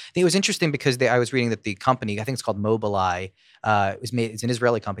think it was interesting because I was reading that the company, I think it's called Mobileye, it's an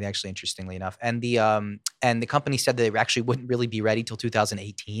Israeli company, actually, interestingly enough, and the company said that they actually wouldn't really be ready till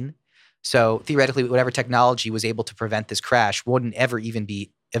 2018. So theoretically, whatever technology was able to prevent this crash wouldn't ever even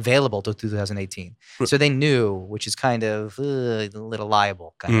be available till 2018. So they knew, which is kind of a little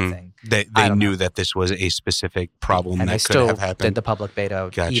liable kind of thing. They knew that this was a specific problem and that could have happened. Did the public beta.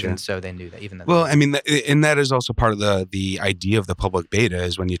 Gotcha. Even so, they knew that. Well, I mean, and that is also part of the idea of the public beta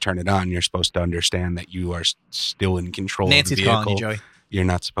is when you turn it on, you're supposed to understand that you are still in control Nancy's of the vehicle. calling you, Joey. You're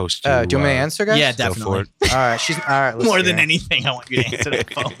not supposed to. Do you want me to answer, guys? Yeah, definitely. All right, all right. More than anything, I want you to answer the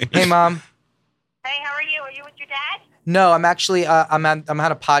phone. Hey, Mom. Hey, how are you? Are you with your dad? No, I'm actually I'm on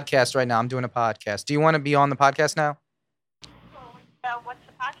a podcast right now. I'm doing a podcast. Do you want to be on the podcast now? What's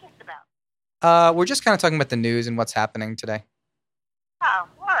the podcast about? We're just kind of talking about the news and what's happening today. Oh,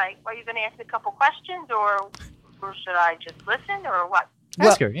 all right. Are you going to ask me a couple questions, or should I just listen, or what?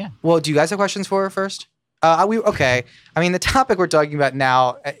 Ask her, yeah. Well, do you guys have questions for her first? Okay. I mean, the topic we're talking about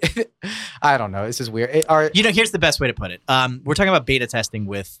now, I don't know. This is weird. Here's the best way to put it. We're talking about beta testing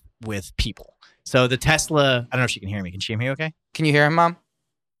with people. So the Tesla, I don't know if she can hear me. Can she hear me okay? Can you hear him, Mom?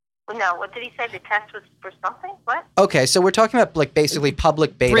 No, what did he say? The test was for something? What? Okay, so we're talking about like basically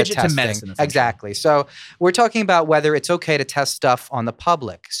public beta Bridge it testing. to medicine, Exactly. So we're talking about whether it's okay to test stuff on the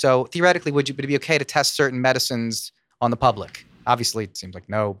public. So theoretically, would it be okay to test certain medicines on the public? Obviously, it seems like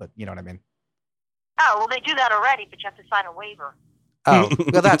no, but you know what I mean. Oh, well, they do that already, but you have to sign a waiver. Oh,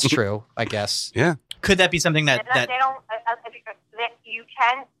 well, that's true, I guess. Yeah. Could that be something that They don't. You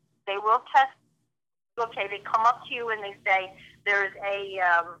can. They will test. Okay, they come up to you and they say there's a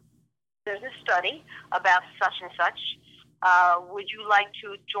study about such and such. Would you like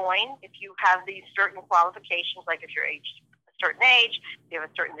to join if you have these certain qualifications, like if you're aged a certain age, you have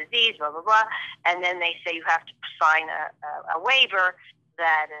a certain disease, blah blah blah, and then they say you have to sign a waiver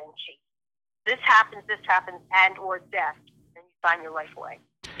that in case this happens, and or death, then you sign your life away.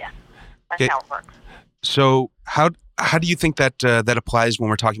 Yeah, that's how it works. So how do you think that that applies when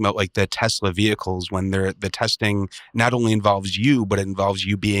we're talking about like the Tesla vehicles, when the testing not only involves you, but it involves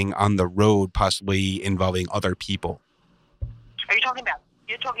you being on the road, possibly involving other people? Are you talking about?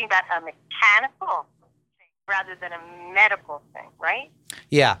 You're talking about a mechanical thing rather than a medical thing, right?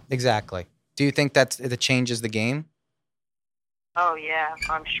 Yeah, exactly. Do you think that changes the game? Oh yeah,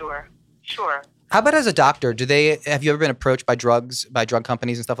 I'm sure. Sure. How about as a doctor? Have you ever been approached by drug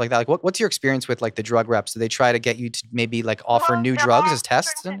companies and stuff like that? Like, what's your experience with like the drug reps? Do they try to get you to maybe like offer new drugs as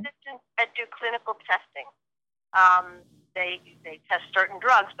tests? That do clinical testing. They test certain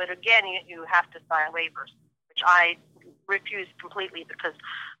drugs, but again, you have to sign waivers, which I refuse completely because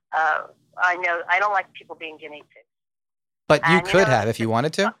I don't like people being guinea pigs. But you could have if you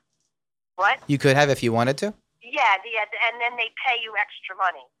wanted to. What? You could have if you wanted to. Yeah, and then they pay you extra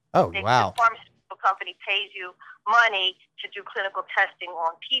money. Oh, wow. The pharmaceutical company pays you money to do clinical testing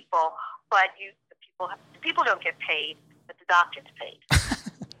on people, but the people don't get paid, but the doctor gets paid.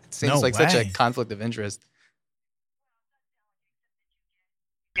 It seems like such a conflict of interest.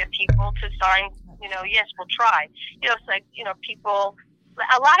 Get people to sign, yes, we'll try. It's like, people,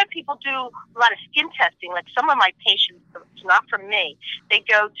 a lot of people do a lot of skin testing. Like some of my patients, it's not from me, they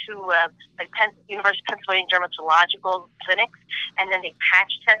go to University of Pennsylvania dermatological clinics, and then they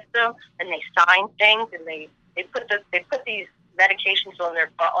patch test them, and they sign things, and they put these medications on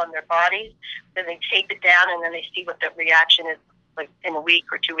their bodies, then they tape it down, and then they see what the reaction is like in a week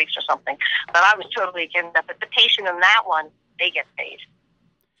or 2 weeks or something. But I was totally against that. But the patient in that one, they get paid.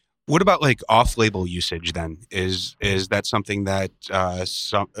 What about like off-label usage then? Is that something that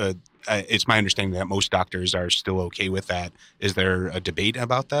it's my understanding that most doctors are still okay with that. Is there a debate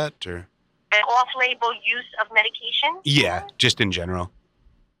about that, or an off-label use of medication? Yeah, just in general.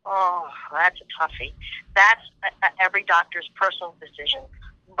 Oh, that's a toughie. That's every doctor's personal decision,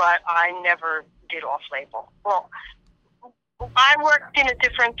 but I never did off-label. Well, I worked in a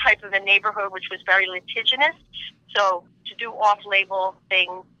different type of a neighborhood, which was very litigious, so to do off-label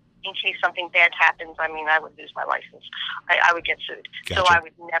things, in case something bad happens, I would lose my license. I would get sued. Gotcha. So I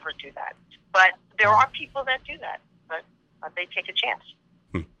would never do that. But there are people that do that, but they take a chance.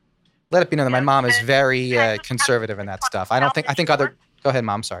 Let it be known that my mom is very conservative in that stuff. I think other... Go ahead,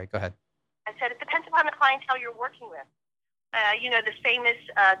 Mom. Sorry. Go ahead. I said it depends upon the clientele you're working with. The famous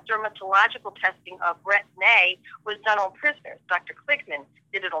dermatological testing of Retin-A was done on prisoners. Dr. Klickman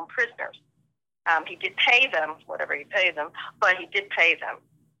did it on prisoners. He did pay them, whatever he paid them, but he did pay them.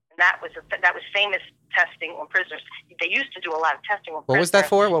 And that was famous testing on prisoners. They used to do a lot of testing on prisoners. What was that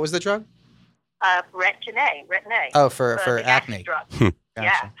for? What was the drug? Retin-A. Oh, for acne. Drug. Gotcha.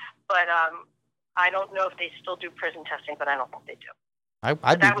 Yeah, but I don't know if they still do prison testing, but I don't think they do. I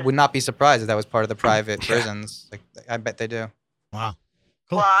would not be surprised if that was part of the private prisons. Like, I bet they do. Wow.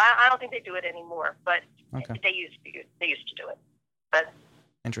 Cool. Well, I don't think they do it anymore, but Okay. they used to do it. But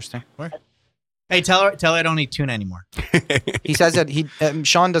Interesting. Hey, tell her I don't eat tuna anymore. He says that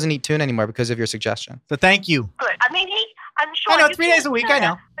Sean doesn't eat tuna anymore because of your suggestion. So thank you. good. I mean, I'm sure. I know, you 3 can days a week, do I that,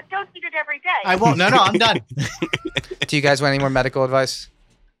 know. But don't eat it every day. I won't. No, I'm done. Do you guys want any more medical advice?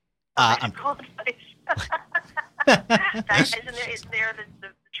 I'm Isn't there the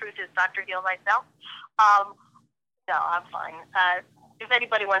truth is Dr. Heal Myself? No, I'm fine. If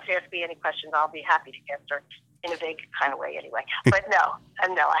anybody wants to ask me any questions, I'll be happy to answer in a vague kind of way anyway. But no,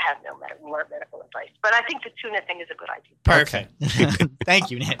 I have no more medical advice. But I think the tuna thing is a good idea. perfect.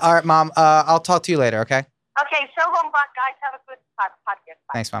 Thank you, Nancy. All right, Mom. I'll talk to you later, okay? Okay, so long, guys. Have a good podcast.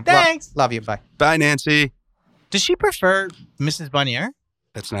 Bye. Thanks, Mom. Thanks. Love you. Bye. Bye, Nancy. Does she prefer Mrs. Bonnier?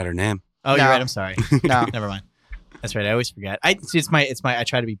 That's not her name. Oh, No. you're right. I'm sorry. No. Never mind. That's right. I always forget. It's my. I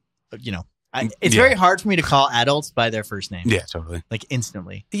try to be. It's Yeah. very hard for me to call adults by their first name. Yeah, totally. Like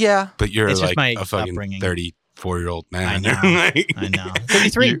instantly. Yeah. But you're It's just like my a fucking upbringing. 34-year-old man. I know. Like, I know.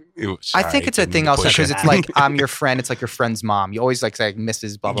 33. I think it's a thing also because it's like I'm your friend. It's like your friend's mom. You always like say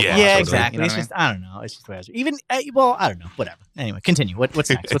Mrs. Blah blah Yeah, blah. Yeah, sort of, exactly. you know It's what I mean? just I don't know. It's just the way I was. Even well, I don't know. Whatever. Anyway, continue. What's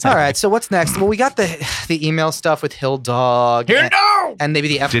next? What's All happening? right. So what's next? Well, we got the email stuff with Hill Dog. Here, and, no. and maybe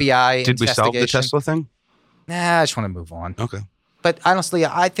the FBI Did we solve the investigation. Tesla thing? Nah, I just want to move on. Okay. But honestly,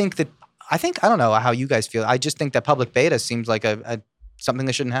 I don't know how you guys feel. I just think that public beta seems like a something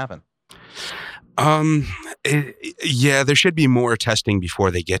that shouldn't happen. Yeah, there should be more testing before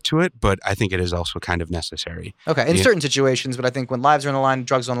they get to it, but I think it is also kind of necessary. Okay, in Yeah. certain situations, but I think when lives are on the line,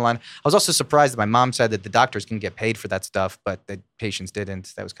 drugs are on the line. I was also surprised that my mom said that the doctors can get paid for that stuff, but the patients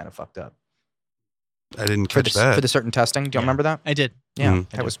didn't. That was kind of fucked up. I didn't For catch the, that. for the certain testing. Do you Yeah. remember that? I did. Yeah, Mhm.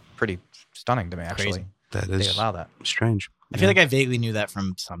 that was pretty stunning to me, actually. Crazy. That They is allow that. strange. I feel like I vaguely knew that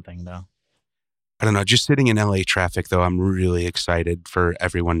from something though. I don't know. Just sitting in LA traffic, though, I'm really excited for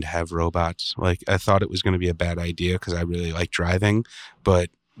everyone to have robots. Like, I thought it was going to be a bad idea because I really like driving.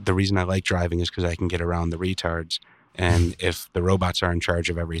 But the reason I like driving is because I can get around the retards. And if the robots are in charge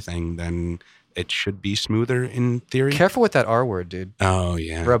of everything, then it should be smoother in theory. Careful with that R word, dude. Oh,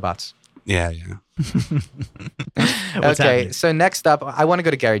 yeah. Robots. Yeah. What's Okay, happening? so next up, I want to go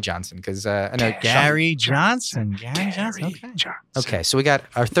to Gary Johnson because I know Gary Johnson. Gary Johnson. Okay. Johnson. Okay, so we got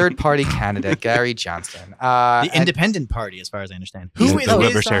our third party candidate, Gary Johnson. The Independent Party, as far as I understand. He's Who the is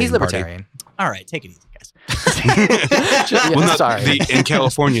Libertarian He's Party. libertarian. All right, take it easy, guys. Yeah, Well, no, sorry. in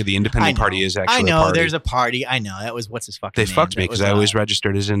California, the I Independent know. Party is actually I know a party. there's a party. I know that was what's his fucking They name? fucked me That because was, I was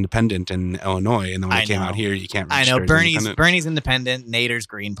registered as independent in Illinois, and then when I I came know. out here, you can't. I Register know as Bernie's independent. independent. Nader's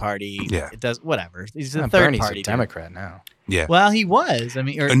Green Party. Yeah. It does whatever. He's the Yeah, third Bernie's party. a dude. Democrat now. Yeah, Well, he was. I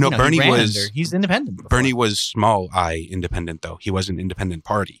mean, or, No, he Bernie ran was- under- He's independent. before. Bernie was small I independent though. He was an independent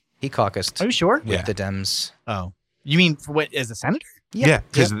party. He caucused Are you sure? with Yeah. the Dems. Oh, you mean for what? As a senator? Yeah,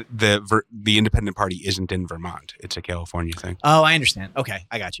 because the Independent Party isn't in Vermont; it's a California thing. Oh, I understand. Okay,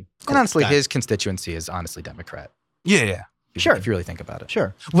 I got you. And honestly, Got it. his constituency is honestly Democrat. Yeah. Sure. If you really think about it.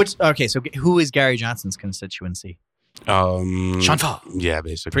 Sure. Okay, so who is Gary Johnson's constituency? Sean Paul. Yeah,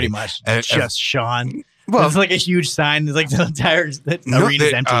 basically. Pretty much just Sean. Well- it's like a huge sign. It's like the entire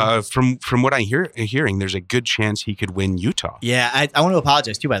arena's empty. From what I'm hearing, there's a good chance he could win Utah. Yeah, I want to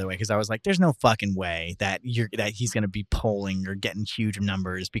apologize too, by the way, because I was like, "There's no fucking way that he's going to be polling or getting huge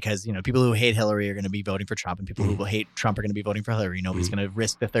numbers because people who hate Hillary are going to be voting for Trump, and people who hate Trump are going to be voting for Hillary. Nobody's going to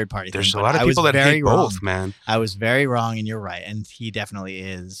risk the third party. There's thing, a but lot of I was people that very hate wrong. both, man. I was very wrong, and you're right, and he definitely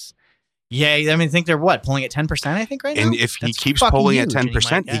is. Yeah, I mean, I think they're polling at 10%. I think right now. And if he That's keeps fucking polling at huge, and he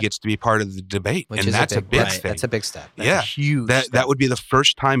 10%, might he gets to be part of the debate, Which and is that's a big right. thing. That's a big step. That's yeah. huge. That would be the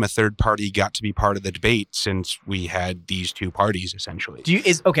first time a third party got to be part of the debate since we had these two parties essentially.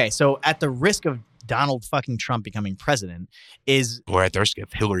 So at the risk of Donald fucking Trump becoming president, Or at the risk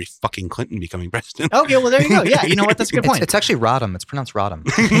of Hillary fucking Clinton becoming president. okay, well there you go. Yeah, you know what? That's a good point. It's actually Rodham. It's pronounced Rodham.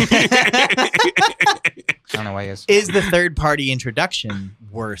 I don't know why he is. Is the third party introduction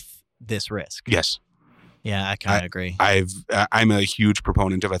worth this risk? Yes. Yeah, I kind of agree. I'm a huge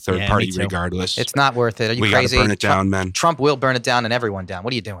proponent of a third Yeah, party me too. regardless. It's not worth it. Are you we crazy? gotta burn it down, man. Trump will burn it down and everyone down.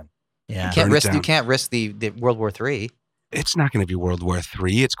 What are you doing? Yeah. You can't Burn it risk. down. You can't risk the World War III. It's not going to be World War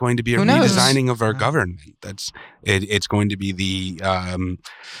III. It's going to be a Who knows? redesigning of our government. It's going to be the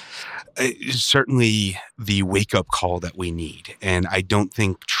certainly the wake-up call that we need. And I don't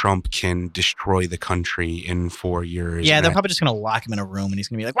think Trump can destroy the country in 4 years. Yeah, they're probably just going to lock him in a room and he's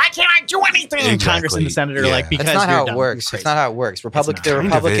going to be like, why can't I do anything? Exactly. And Congress and the Senator are like, because That's not you're how it dumb, works. you're It's not how it works. The Republican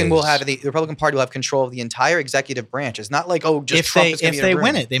Party will have control of the entire executive branch. It's not like, just Trump is going to be If they in a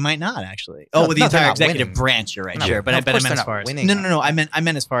win room. it, they might not actually. No, with the no, they're entire not executive winning. branch, you're right. No, Sure, no, but of I course meant they're as not far as winning. no. I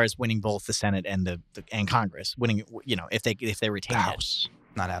meant as far as winning both the Senate and and Congress, winning. If they retain the it. House.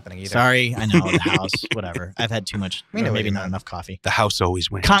 Not happening either. Sorry, I know the House. Whatever. I've had too much, We know or what maybe you not meant. enough coffee. The House always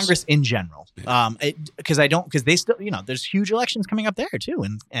wins. Congress in general, because they still, there's huge elections coming up there too,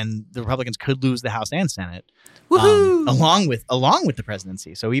 and the Republicans could lose the House and Senate, along with the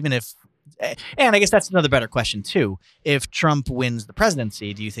presidency. So even if, and I guess that's another better question too. If Trump wins the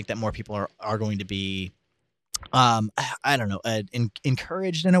presidency, do you think that more people are going to be, I don't know,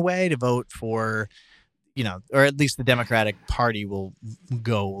 encouraged in a way to vote for, or at least the Democratic Party will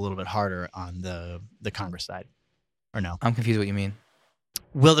go a little bit harder on the Congress side, or no? I'm confused what you mean.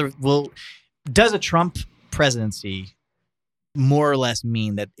 Does a Trump presidency more or less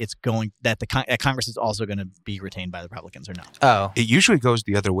mean that that Congress is also going to be retained by the Republicans, or no? Oh, It usually goes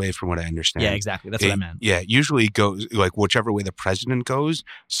the other way from what I understand. Yeah, exactly. That's what I meant. Yeah, it usually goes like whichever way the president goes,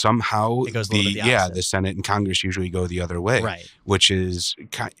 somehow It goes a little bit the opposite. the Senate and Congress usually go the other way. Right. Which is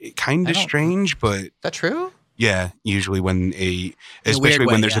kind I of don't- strange, but is that true? yeah, usually when weird especially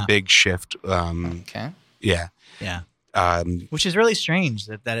way, when there's yeah. a big shift. Okay. Yeah. Yeah. Um, Which is really strange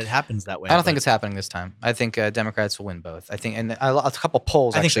that it happens that way. I don't think it's happening this time. I think Democrats will win both. I think, and a couple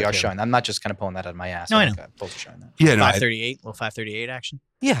polls I think actually so are too. showing that. I'm not just kind of pulling that out of my ass. No, I think, know. polls are showing that. yeah, no, 538, little 538 action.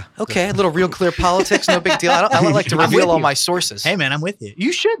 Yeah. Okay. A little Real Clear Politics. No big deal. I don't like to I'm with reveal all you. my sources. Hey man, I'm with you.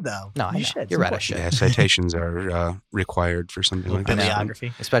 You should though. No, I you know. should. You're right. I should. yeah, citations are required for something like that.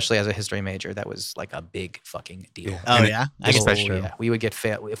 Bibliography. Especially as a history major, that was like a big fucking deal. Yeah. Oh And yeah, I guess especially- that's true. Yeah, we would get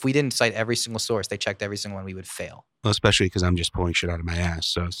fail if we didn't cite every single source. They checked every single one. We would fail. Well, especially because I'm just pulling shit out of my ass,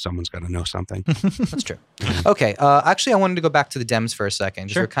 so someone's got to know something. That's true. Okay. Actually, I wanted to go back to the Dems for a second.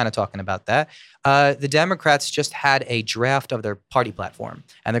 Just Sure. we're kind of talking about that. The Democrats just had a draft of their party platform,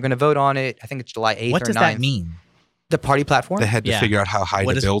 and they're going to vote on it. I think it's July 8th What or does 9th. that mean? The party platform. They had to Yeah. figure out how high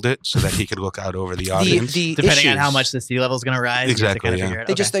What to is- build it so that he could look out over the audience. Depending on how issues. much the sea level is going to rise. you have to Exactly, kinda yeah. figure it out.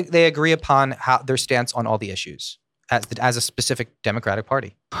 They Okay. just they agree upon how their stance on all the issues as a specific Democratic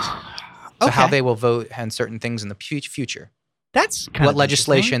Party. So how Okay. they will vote on certain things in the future. That's kind What of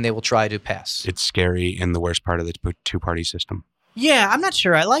legislation they will try to pass. It's scary and the worst part of the two-party system. Yeah, I'm not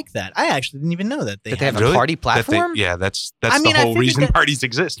sure I like that. I actually didn't even know that they That they had. have a party platform? That's I mean, the I whole figured reason that- parties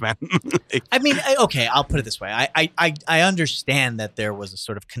exist, man. I mean, okay, I'll put it this way. I understand that there was a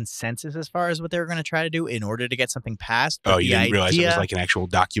sort of consensus as far as what they were going to try to do in order to get something passed. but Oh, you the didn't realize it was idea- like an actual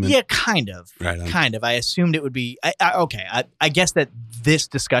document? Yeah, kind of. Right on. Kind of. I assumed it would be. I guess that this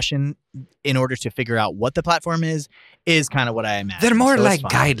discussion, in order to figure out what the platform is kind of what I imagine. They're more So it's like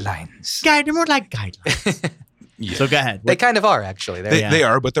fine. guidelines. They're more like guidelines. Yeah. So go ahead. They kind of are actually. They're- They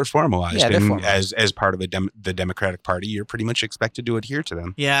are, but they're formalized. Yeah, they're and formalized. as part of the Democratic Party, you're pretty much expected to adhere to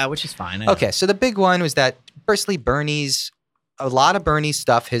them. Yeah, which is fine. I know. Okay, so the big one was that firstly, a lot of Bernie's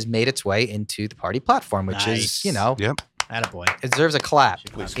stuff has made its way into the party platform, which Nice. is, Yep. Attaboy. it deserves a clap.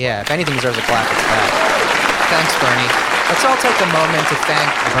 Please. Yeah, if anything deserves a clap, it's that. Thanks, Bernie. Let's all take a moment to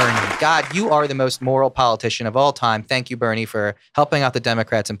thank Bernie. God, you are the most moral politician of all time. Thank you, Bernie, for helping out the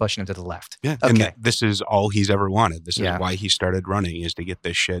Democrats and pushing them to the left. Yeah. Okay. And this is all he's ever wanted. This is Yeah. why he started running, is to get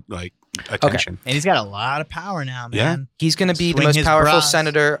this shit like attention. And he's got a lot of power now, Yeah. man. He's going to be the Swing most his powerful bras.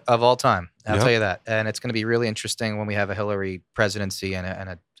 senator of all time. I'll Yep. tell you that. And it's going to be really interesting when we have a Hillary presidency and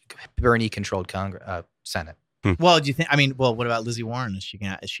a Bernie-controlled Senate. Well, do you think? I mean, well, what about Lizzie Warren? Is she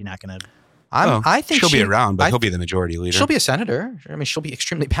not going to? I think she'll be she- around, but I he'll be the majority leader. She'll be a senator. I mean, she'll be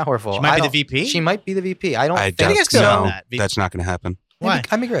extremely powerful. She might I be the don't- VP? She might be the VP. I don't I think doubt I still love no, that. that's not going to happen. Why?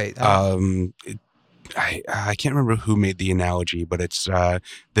 That'd be great. I can't remember who made the analogy, but it's the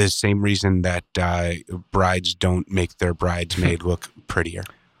same reason that brides don't make their bridesmaid look prettier.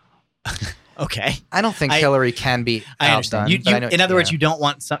 Okay. I don't think I- Hillary can be I outdone. understand. but I know- In other words, yeah. you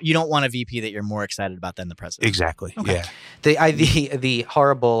don't want a VP that you're more excited about than the president. Exactly. Okay. Yeah. the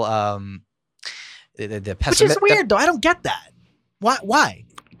horrible the Which is pessimistic. weird, though. I don't get that. Why?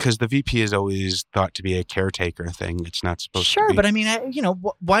 Because the VP is always thought to be a caretaker thing. It's not supposed to Sure, be. but I mean,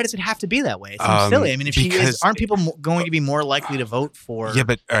 why does it have to be that way? It seems silly. I mean, if she is, because- aren't people going to be more likely to vote for Yeah,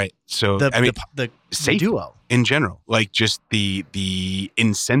 but all right. So the, I mean, the safe duo in general. Like just the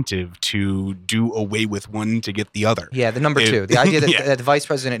incentive to do away with one to get the other. Yeah, the number two. The idea that the vice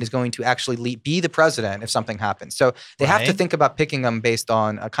president is going to actually be the president if something happens. So they have to think about picking them based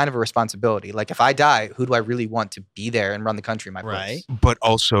on a kind of a responsibility. Like if I die, who do I really want to be there and run the country in my place? But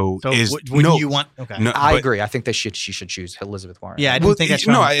also you want? Okay, no, I agree. I think she should choose Elizabeth Warren. Yeah, I don't think that's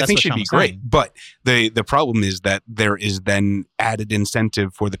no. I think she'd be great. But the problem is that there is then added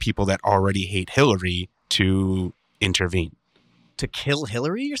incentive for the people that already hate Hillary to intervene. To kill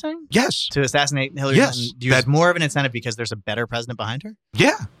Hillary, you're saying? Yes. To assassinate Hillary? Yes. There's more of an incentive because there's a better president behind her?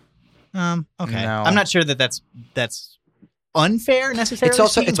 Yeah. Okay. No. I'm not sure that's unfair necessarily. It's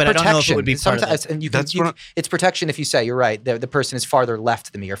also but I don't know if it would be part of it. And it's protection if you say you're right. The person is farther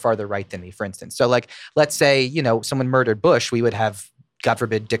left than me or farther right than me, for instance. So like, let's say, someone murdered Bush, we would have, God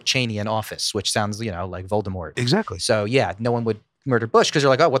forbid, Dick Cheney in office, which sounds, like Voldemort. Exactly. So yeah, no one would murder Bush because you're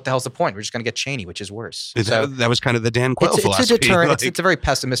like, oh, what the hell's the point? We're just going to get Cheney, which is worse. That was kind of the Dan Quayle philosophy. It's a deterrent. It's a very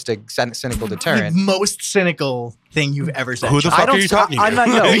pessimistic, cynical deterrent. The most cynical thing you've ever said. Who the fuck are you talking to? I'm not.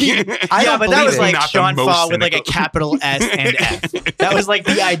 No, but that was like Not Sean the most Faw with like a cynical. capital S and F. That was like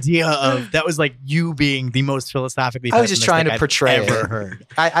the idea of that was like you being the most philosophically. I was just trying to portray I've ever it. heard.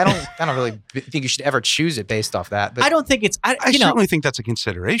 I don't really think you should ever choose it based off that. But I don't think it's. I certainly think that's a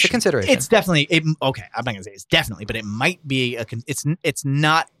consideration. it's a consideration. It's definitely okay. I'm not gonna say it's definitely, but it might be it's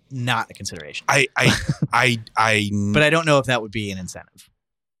not a consideration. I But I don't know if that would be an incentive.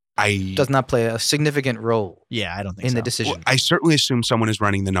 does not play a significant role Yeah, I don't think in so. the decision. I certainly assume someone is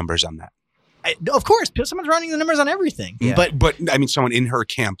running the numbers on that. Of course, someone's running the numbers on everything. Yeah. But I mean, someone in her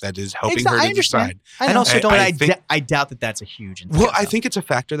camp that is helping her I to understand. decide. I know. And also I doubt that that's a huge incentive. Well, I think it's a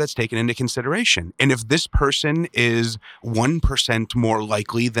factor that's taken into consideration. And if this person is 1% more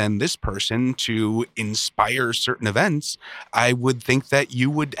likely than this person to inspire certain events, I would think that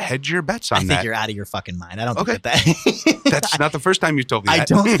you would hedge your bets on I that. think you're out of your fucking mind. I don't Okay. think that. That's not the first time you've told me that. I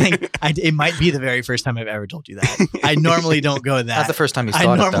don't think it might be the very first time I've ever told you that. I normally don't go that. That's the first time you I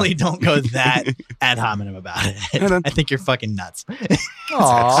thought normally it. don't go that ad hominem about it. I think you're fucking nuts.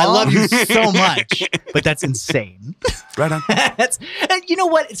 Aw. I love you so much, but that's insane. Right on. And you know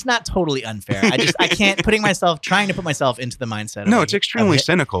what? It's not totally unfair. I can't trying to put myself into the mindset. No, it's extremely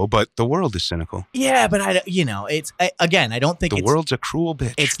cynical, but the world is cynical. Yeah, but I don't think The world's a cruel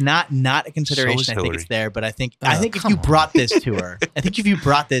bitch. it's not a consideration. So is I think Hillary. it's there, but I think if come you on. brought this to her, if you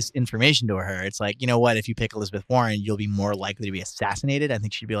brought this information to her, it's like, you know what? If you pick Elizabeth Warren, you'll be more likely to be assassinated. I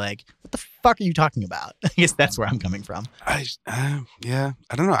think she'd be like, "What the fuck are you talking about?" I guess that's where I'm coming from. Yeah,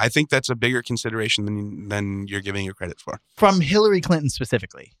 I don't know. I think that's a bigger consideration than you're giving her credit for. From Hillary Clinton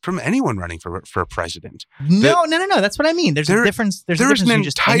specifically. From anyone running for president. No. That's what I mean. There's a difference. There's a an difference in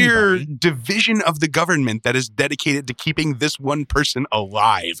just entire anybody. division of the government that is dedicated to keeping this one person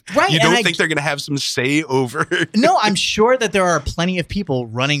alive. Right, You and don't think they're going to have some say over? No, I'm sure that there are plenty of people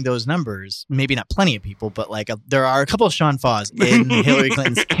running those numbers. Maybe not plenty of people, but there are a couple of Sean Faws in Hillary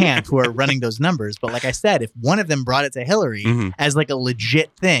Clinton's camp who are running those numbers. But like I said, if one of them brought it to Hillary as like a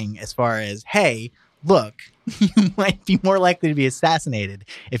legit thing, as far as, hey, look, you might be more likely to be assassinated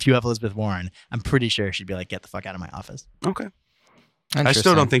if you have Elizabeth Warren, I'm pretty sure she'd be like, get the fuck out of my office. Okay. I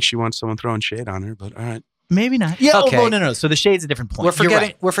still don't think she wants someone throwing shade on her, but all right. Maybe not. Yeah. Okay. Oh, no. So the shade's a different point.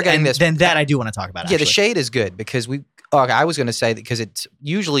 We're forgetting this. Then that I do want to talk about. Yeah, actually. the shade is good because I was going to say that because it's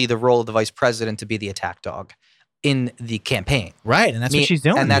usually the role of the vice president to be the attack dog in the campaign. Right, and that's what she's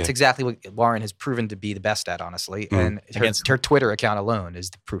doing. And that's exactly what Warren has proven to be the best at, honestly. And her Twitter account alone is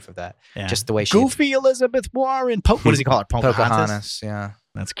the proof of that. Yeah. Just the way she... Goofy Elizabeth Warren. What does he call her? Pocahontas, yeah.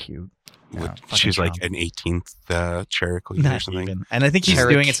 That's cute. Yeah, She's Trump. like an 18th Cherokee or Not something. even. And I think he's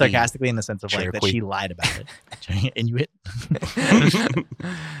Cherokee. doing it sarcastically in the sense of like that Cherokee. she lied about it. Inuit. I'm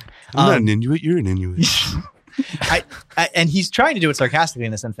not an Inuit. You're an Inuit. And he's trying to do it sarcastically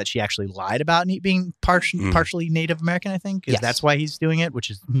in the sense that she actually lied about being partially Native American, I think. Yes. That's why he's doing it, which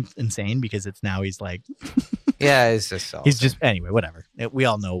is insane because now he's like... Yeah, it's just... He's just... Anyway, whatever. We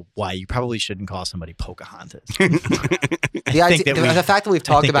all know why you probably shouldn't call somebody Pocahontas. The fact that we've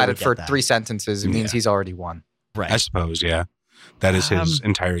talked about it for that. 3 sentences means he's already won. Right. I suppose, yeah. That is his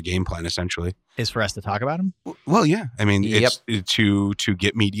entire game plan, essentially. Is for us to talk about him? Well, yeah. I mean, it's to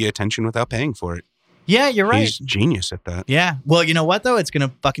get media attention without paying for it. Yeah, you're right. He's genius at that. Yeah. Well, you know what, though? It's going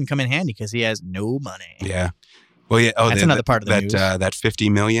to fucking come in handy because he has no money. Yeah. Well, yeah. Oh, That's another part of the news. That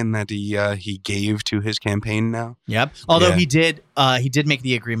 $50 million that he gave to his campaign now. Yep. Although he did make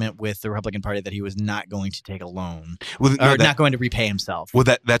the agreement with the Republican Party that he was not going to take a loan not going to repay himself. Well,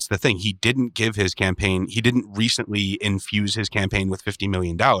 that's the thing. He didn't give his campaign. He didn't recently infuse his campaign with $50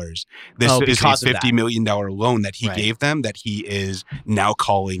 million. This is a $50 million loan that he gave them that he is now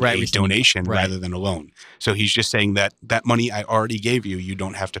calling a donation rather than a loan. So he's just saying that money I already gave you, you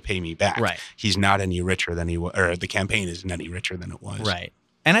don't have to pay me back. Right. He's not any richer than he was, or the campaign isn't any richer than it was. Right.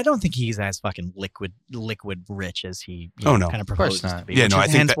 And I don't think he's as fucking liquid rich as he kind of proposes to be. Yeah, no, I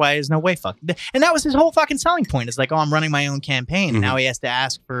think hence why there's no way and that was his whole fucking selling point. It's like, oh, I'm running my own campaign. Mm-hmm. Now he has to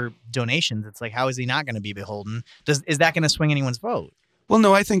ask for donations. It's like, how is he not going to be beholden? Is that going to swing anyone's vote? Well,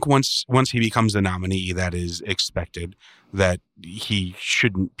 no, I think once he becomes the nominee, that is expected, that he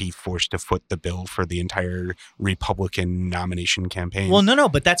shouldn't be forced to foot the bill for the entire Republican nomination campaign. Well, no,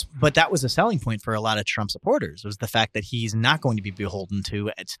 but that was a selling point for a lot of Trump supporters, was the fact that he's not going to be beholden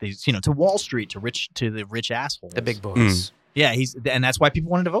to Wall Street, to the rich assholes, the big boys. Yeah, and that's why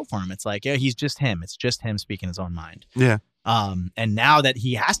people wanted to vote for him. It's like, yeah, he's just him. It's just him speaking his own mind. Yeah. And now that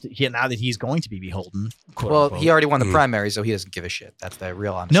now that he's going to be beholden, he already won the primary, so he doesn't give a shit. That's the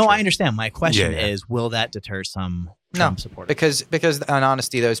real honest truth. I understand. My question is, will that deter some Trump supporters? Because in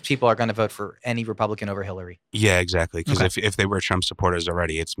honesty, those people are going to vote for any Republican over Hillary. Yeah, exactly. Because if they were Trump supporters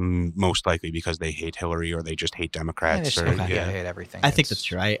already, it's most likely because they hate Hillary or they just hate Democrats. They hate everything. I think that's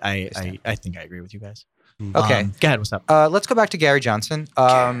true. I think I agree with you guys. Okay, go ahead. What's up? Let's go back to Gary Johnson.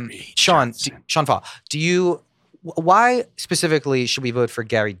 Sean Fa, why specifically should we vote for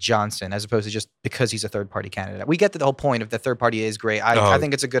Gary Johnson as opposed to just because he's a third-party candidate? We get that the whole point of the third party is great. I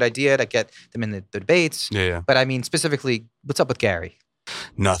think it's a good idea to get them in the debates. Yeah. But I mean, specifically, what's up with Gary?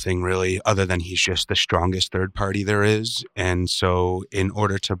 Nothing really, other than he's just the strongest third party there is. And so in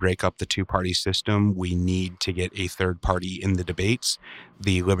order to break up the two-party system, we need to get a third party in the debates.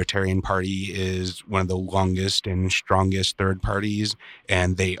 The Libertarian Party is one of the longest and strongest third parties,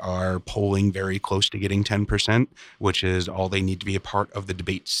 and they are polling very close to getting 10%, which is all they need to be a part of the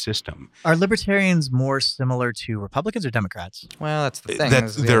debate system. Are Libertarians more similar to Republicans or Democrats? Well, that's the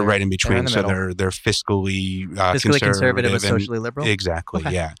thing. They're right in between. So they're fiscally conservative but socially liberal? Exactly,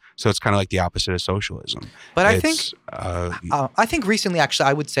 okay. Yeah. So it's kind of like the opposite of socialism. But I think recently, actually,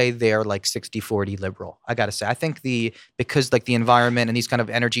 I would say they're like 60-40 liberal. I got to say. I think because like the environment and these kind of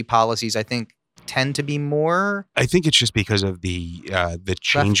energy policies, I think tend to be more. I think it's just because of the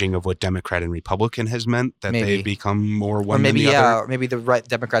changing of what Democrat and Republican has meant that they've become more one than the other. Or maybe the right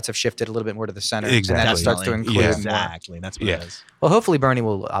Democrats have shifted a little bit more to the center. Exactly. And that starts to include exactly. That's what it is. Well, hopefully Bernie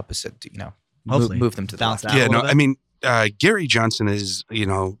will opposite, move them to the left. Yeah, no, I mean, Gary Johnson is,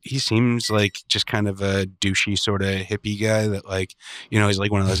 he seems like just kind of a douchey sort of hippie guy that he's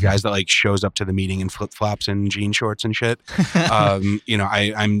like one of those guys that shows up to the meeting in flip-flops and jean shorts and shit.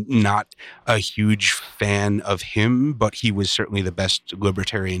 I'm not a huge fan of him, but he was certainly the best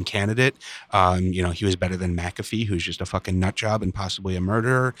libertarian candidate. He was better than McAfee, who's just a fucking nut job and possibly a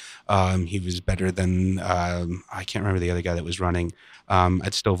murderer. He was better than, I can't remember the other guy that was running.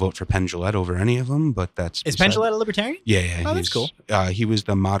 I'd still vote for Penn Jillette over any of them, but Is Penn Jillette a libertarian? Yeah. Oh, that's cool. He was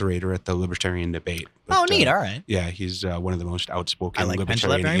the moderator at the Libertarian debate. But, neat. All right. Yeah, he's one of the most outspoken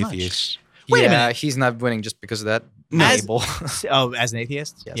libertarian atheists. Wait a minute. He's not winning just because of that. As an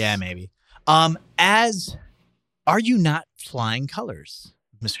atheist? Yes. Yeah, maybe. Are you not flying colors,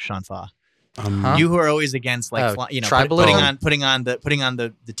 Mr. Sean Fa? You who are always against tribalism, putting on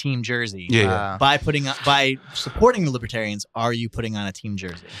the team jersey. Yeah. By supporting the Libertarians, are you putting on a team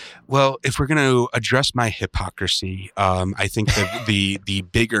jersey? Well, if we're going to address my hypocrisy, I think that the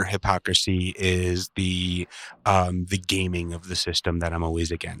bigger hypocrisy is the gaming of the system that I'm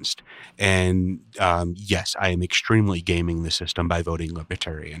always against. And yes, I am extremely gaming the system by voting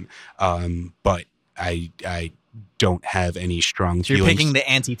Libertarian. But I don't have any strong feelings. You're picking the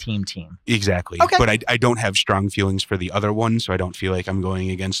anti-team team. Exactly. Okay. But I don't have strong feelings for the other one, so I don't feel like I'm going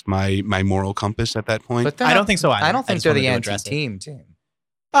against my moral compass at that point. But I don't think so either. I don't think they're the anti-team team.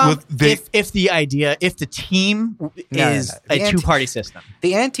 If the team is a two-party system.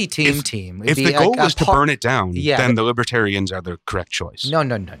 The anti-team team. If the goal is to burn it down, then the Libertarians are the correct choice. No.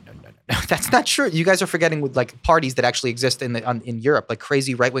 That's not true. You guys are forgetting with parties that actually exist in Europe, like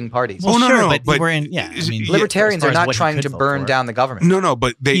crazy right-wing parties. Well, no, but we're in. Libertarians are not trying to burn down the government. No,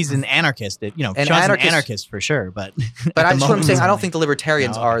 but he's an anarchist. Sean's an anarchist for sure, but that's what I'm saying. I don't think the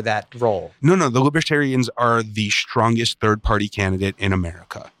Libertarians are that role. No, the Libertarians are the strongest third-party candidate in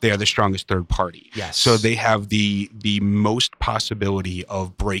America. They are the strongest third party. Yes. So they have the most possibility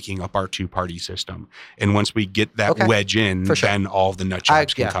of breaking up our two-party system. And once we get that wedge in, then all the nut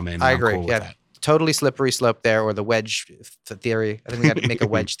jobs can come in. I agree. Cool with that. totally slippery slope there, or the wedge theory. I think we got to make a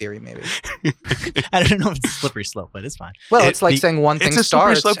wedge theory, maybe. I don't know if it's a slippery slope, but it's fine. Well, it's like saying one thing it's a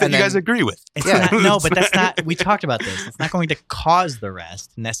slippery starts slope that and you then, guys agree with. It's not, no, but that's not. We talked about this. It's not going to cause the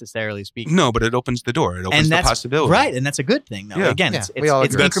rest, necessarily speaking. No, but it opens the door. It opens the possibility. Right, and that's a good thing, though. Yeah. Again, Yeah, it's we all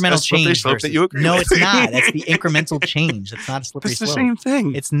agree. incremental That's change. slope that you agree no, with. it's not. That's the incremental change. It's not a slippery It's the slope. same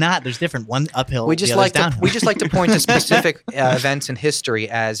thing. It's not. There's different. One uphill. we just the like other's to downhill. we just like to point to specific events in history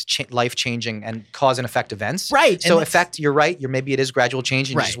as life changing and cause and effect events. Right. So and effect, you're right. Maybe it is gradual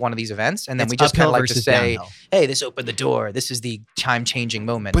change in Right. just one of these events, and then It's we just kind of uphill like to versus say, downhill. "Hey, this opened the door. This is the time changing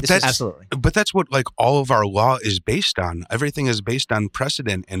moment." But This that's is, absolutely. But that's what like all of our law is based on. Everything is based on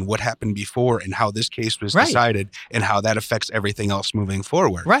precedent and what happened before and how this case was Right. decided and how that affects everything else moving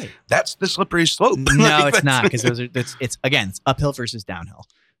forward. Right. That's the slippery slope. No, Like, it's not, that's- because it's again, it's uphill versus downhill.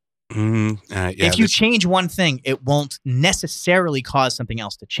 Yeah, if you change one thing, it won't necessarily cause something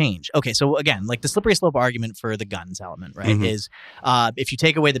else to change. Okay, so again, like the slippery slope argument for the guns element, right, Mhm. is if you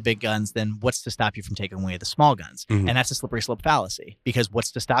take away the big guns, then what's to stop you from taking away the small guns? Mhm. And that's a slippery slope fallacy, because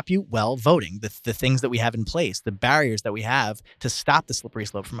what's to stop you? Well, voting, the things that we have in place, the barriers that we have to stop the slippery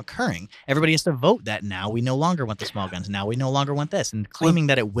slope from occurring. Everybody has to vote that now we no longer want the small guns. Now we no longer want this. And claiming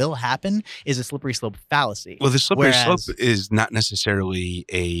that it will happen is a slippery slope fallacy. well, the slippery Whereas- slope is not necessarily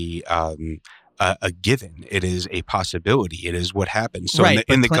a given. It is a possibility. It is what happens. So Right,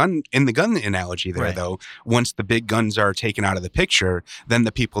 in but the gun analogy there, Right. though, once the big guns are taken out of the picture, then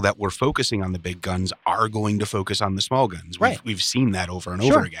the people that were focusing on the big guns are going to focus on the small guns. Right. We've seen that over and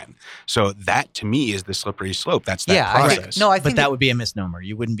Sure. over again. So that to me is the slippery slope. That's that Yeah, I think- process. no, I but think that would be a misnomer.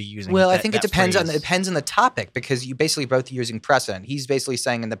 You wouldn't be using. Well, I that- think it that depends on phrase. the topic, because you basically both using precedent. He's basically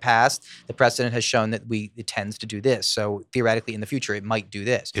saying in the past the precedent has shown that it tends to do this. So theoretically in the future it might do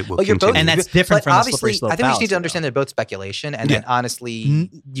this. It will But you're both, continue. And that's different but from the obviously, slippery slope I think we just need to fallacy, understand they're both speculation, and Yeah. then honestly,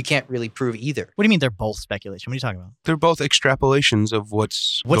 N- you can't really prove either. What do you mean they're both speculation? What are you talking about? They're both extrapolations of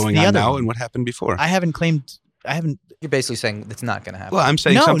what's going the on other now one? and what happened before. I haven't claimed. I haven't. You're basically saying it's not going to happen, well, I'm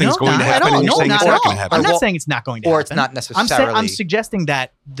saying No, something's no, going not to at happen, all. and you're No, saying not it's at not all. going to happen. I'm not Well, saying it's not going to or happen. it's not necessarily. I'm suggesting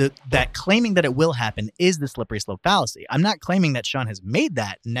that that claiming that it will happen is the slippery slope fallacy. I'm not claiming that Sean has made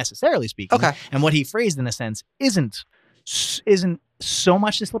that necessarily speaking. Okay. And what he phrased in a sense isn't so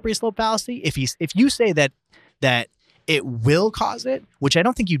much the slippery slope fallacy. If you say that it will cause it, which I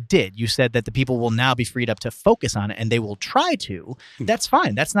don't think you did. You said that the people will now be freed up to focus on it and they will try to. That's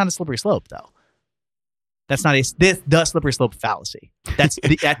fine. That's not a slippery slope, though. That's not the slippery slope fallacy. That's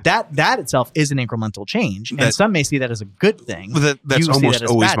that itself is an incremental change, and some may see that as a good thing. Well, that's You see almost that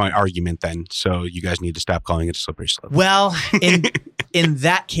as always bad. my argument then. So you guys need to stop calling it a slippery slope. Well, in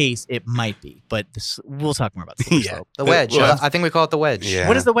that case, it might be, but we'll talk more about the slippery Yeah. slope. The wedge. Well, I think we call it the wedge. Yeah.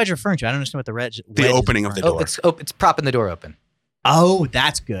 What is the wedge referring to? I don't understand what the wedge. The wedge is opening of the referring door. to. It's propping the door open. Oh,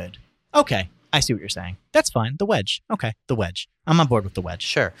 that's good. Okay, I see what you're saying. That's fine. The wedge. Okay, the wedge. I'm on board with the wedge.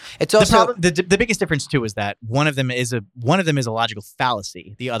 Sure. It's The also problem, the biggest difference too is that one of them is a logical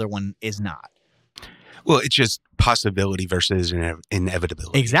fallacy. The other one is not. Well, it's just possibility versus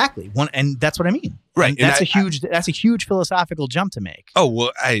inevitability. Exactly. And that's what I mean. Right, And and that's a huge philosophical jump to make. Oh,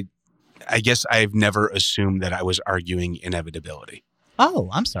 well, I guess I've never assumed that I was arguing inevitability. Oh,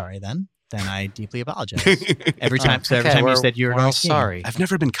 I'm sorry then. Then I deeply apologize. Every time okay, you we're- said you were we're going all to ski. sorry. I've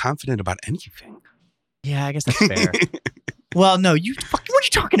never been confident about anything. Yeah, I guess that's fair. Well, no, what are you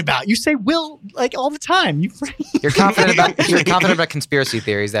talking about? You say will like all the time. You're confident about conspiracy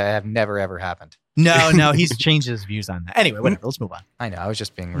theories that have never ever happened. No, he's changed his views on that. Anyway, whatever. Let's move on. I know. I was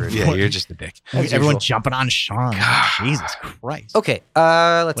just being rude. Yeah, you're just a dick. As Everyone usual. jumping on Sean. Jesus Christ. Okay.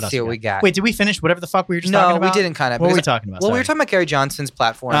 Let's else see you what we got. Wait, did we finish whatever the fuck we were just talking No, about? we didn't kind of. What were we because- talking about? Well, we were Sorry. talking about Gary Johnson's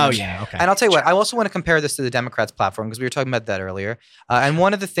platform. Oh, yeah. Okay. And I'll tell you what, I also want to compare this to the Democrats' platform because we were talking about that earlier. And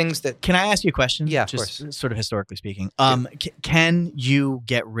one of the things that Can I ask you a question? Yeah, of just course. sort of historically speaking. Can you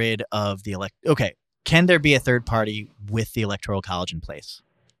get rid of the Okay. Can there be a third party with the Electoral College in place?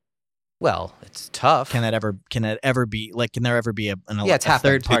 well, it's tough. Can there ever be a it's happened.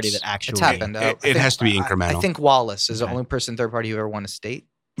 third party It's- that actually It's happened. It has to be incremental. I think Wallace is the Okay. only person third party who ever won a state.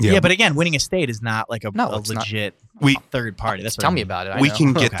 Yeah, but again, winning a state is not like a No, it's not. legit We- third party. That's what Tell I me mean. about it. I we know.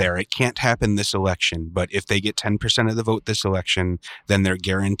 can get Okay. there. It can't happen this election, but if they get 10% of the vote this election, then they're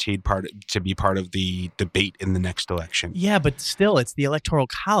guaranteed to be part of the debate in the next election. Yeah, but still, it's the Electoral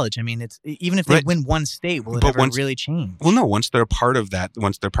College. I mean, it's even if they Right. win one state, will it But ever once- really change? Well, no. Once they're part of that,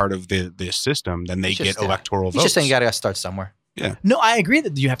 once they're part of the system, then they It's get just, electoral He's votes. just saying you got to start somewhere. Yeah. No, I agree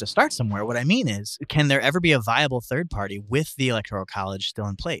that you have to start somewhere. What I mean is, can there ever be a viable third party with the Electoral College still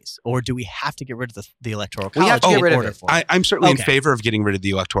in place? Or do we have to get rid of the Electoral College? We have to get rid of it. I'm certainly in favor of getting rid of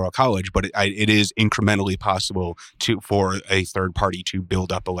the Electoral College, but it is incrementally possible for a third party to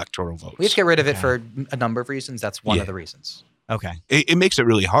build up electoral votes. We have to get rid of it for a number of reasons. That's one of the reasons. Okay. It makes it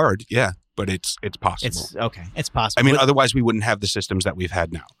really hard, yeah, but it's possible. It's possible. I mean, otherwise we wouldn't have the systems that we've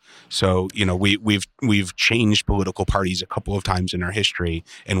had now. So, we've changed political parties a couple of times in our history,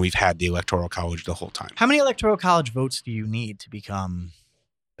 and we've had the Electoral College the whole time. How many Electoral College votes do you need to become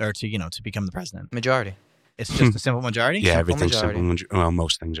the president? Majority. It's just a simple majority? Yeah, everything's simple. Well,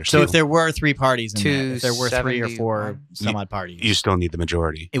 most things are simple. So if there were three parties, if there were 3 or 4 some odd parties, you still need the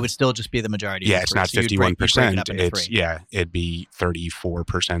majority. It would still just be the majority. Yeah, it's not 51%. It'd be 34%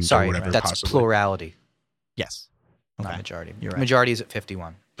 or whatever. That's possibly. Plurality. Yes. Okay. Not majority. You're right. Majority is at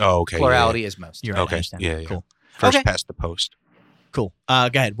 51. Oh, okay. Plurality is most. You're right. Okay. Yeah. Cool. First past the post. Cool. Go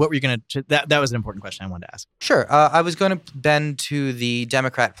ahead. What were you going to... That was an important question I wanted to ask. Sure. I was going to bend to the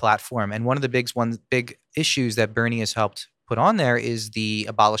Democrat platform. And one of the big issues that Bernie has helped put on there is the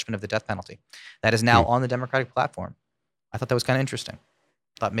abolishment of the death penalty. That is now on the Democratic platform. I thought that was kind of interesting.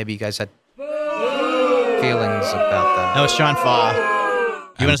 Thought maybe you guys had feelings about that. That was Sean Faw.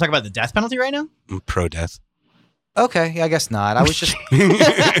 You want to talk about the death penalty right now? I'm pro-death. Okay, I guess not. I was just...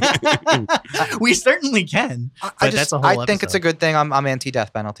 We certainly can. That's a whole I think it's a good thing. I'm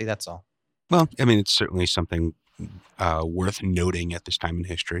anti-death penalty, that's all. Well, I mean, it's certainly something worth noting at this time in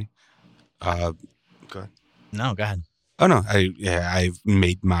history. Go ahead. No, go ahead. Oh, no. I've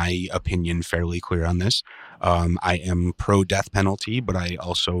made my opinion fairly clear on this. I am pro-death penalty, but I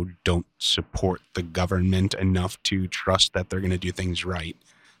also don't support the government enough to trust that they're going to do things right.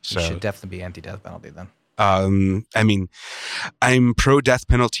 So you should definitely be anti-death penalty then. I mean, I'm pro-death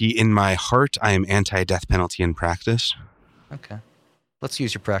penalty in my heart. I am anti-death penalty in practice. Okay. Let's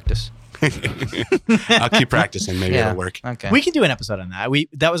use your practice. I'll keep practicing. Maybe it'll work. Okay. We can do an episode on that.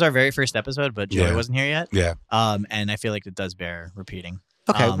 That was our very first episode, but Joey wasn't here yet. Yeah. And I feel like it does bear repeating.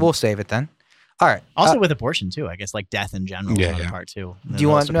 Okay, we'll save it then. All right. Also with abortion too, I guess, like death in general is another part too. Do you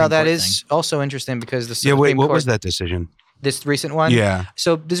want to know? That is also interesting because the Supreme Court... what was that decision? This recent one? Yeah.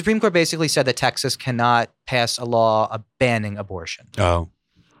 So the Supreme Court basically said that Texas cannot pass a law banning abortion. Oh.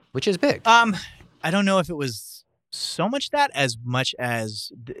 Which is big. I don't know if it was so much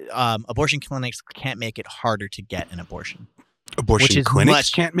as abortion clinics can't make it harder to get an abortion. Abortion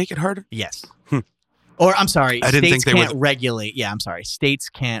clinics can't make it harder? Yes. Or I'm sorry, I didn't states think they can't regulate. Yeah, I'm sorry. States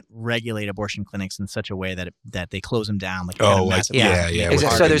can't regulate abortion clinics in such a way that they close them down. Like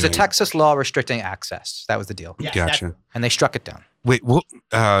So there's a Texas law restricting access. That was the deal. Yeah, gotcha. And they struck it down. Wait,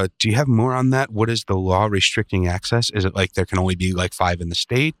 do you have more on that? What is the law restricting access? Is it like there can only be like 5 in the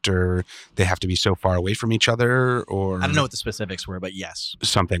state, or they have to be so far away from each other, or I don't know what the specifics were, but yes,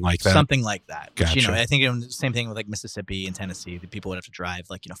 something like that. Something like that. Gotcha. Which, I think the same thing with like Mississippi and Tennessee. The people would have to drive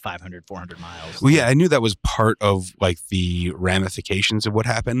 500, 400 miles. Well, yeah, I knew that was part of like the ramifications of what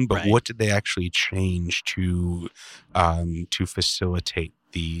happened, but what did they actually change to facilitate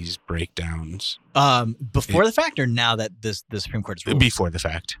these breakdowns? Before the fact, or now that the Supreme Court is ruled? Before the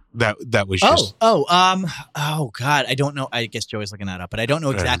fact. That was just oh God, I don't know. I guess Joey's looking that up, but I don't know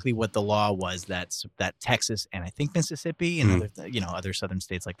exactly what the law was that Texas and I think Mississippi and other southern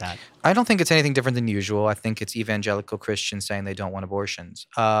states like that. I don't think it's anything different than usual. I think it's evangelical Christians saying they don't want abortions.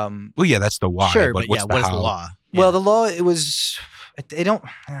 Well, yeah, that's the why. Sure, but what is the law? Yeah. Well, the law, it was... They don't.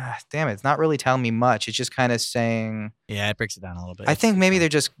 Damn it! It's not really telling me much. It's just kind of saying. Yeah, it breaks it down a little bit. I think maybe they're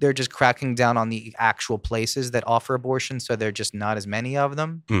just cracking down on the actual places that offer abortion, so they're just not as many of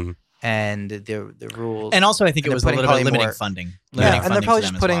them. Mm-hmm. And the rules. And also, I think it was a little bit limiting funding. Yeah, and they're probably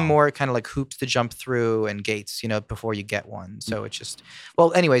just putting more kind of like hoops to jump through and gates, before you get one. So it's just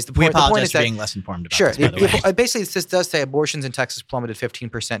anyways, the point is that being less informed about this, by the way. Basically, this does say abortions in Texas plummeted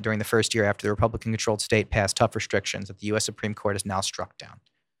 15% during the first year after the Republican-controlled state passed tough restrictions that the U.S. Supreme Court has now struck down.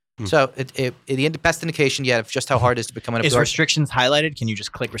 So the best indication yet of just how hard it is to become an abortion. Is restrictions highlighted? Can you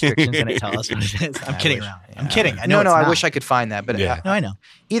just click restrictions and it tell us what it is? I'm kidding around. I'm kidding. I know I wish I could find that, but I know.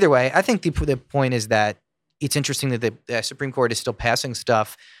 Either way, I think the point is that it's interesting that the Supreme Court is still passing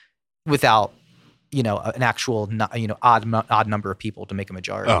stuff without, an actual, odd number of people to make a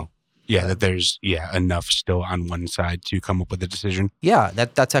majority. Oh. Yeah, that there's enough still on one side to come up with a decision. Yeah,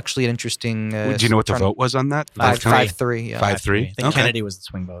 that's actually an interesting. Do you know what the vote was on that? 5-3. Yeah. 5-3. I think Kennedy was the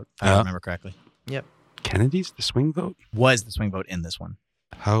swing vote. If I remember correctly. Yep. Kennedy's the swing vote? Was the swing vote in this one?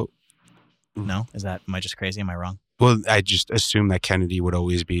 How? No, am I just crazy? Am I wrong? Well, I just assume that Kennedy would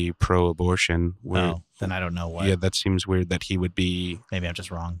always be pro-abortion. Then I don't know what. Yeah, that seems weird that he would be. Maybe I'm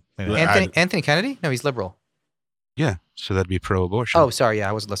just wrong. Anthony Kennedy? No, he's liberal. Yeah, so that'd be pro-abortion. Oh, sorry. Yeah,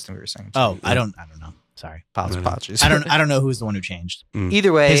 I wasn't listening to what you were saying. Oh, I don't know. Sorry. Apologies. I don't know who's the one who changed.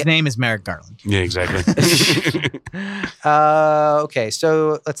 Either way, his name is Merrick Garland. Yeah, exactly. Okay,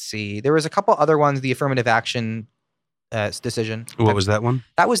 so let's see. There was a couple other ones. The affirmative action decision. What was that one?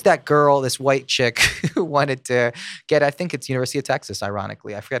 That was that girl, this white chick who wanted to get, I think it's University of Texas,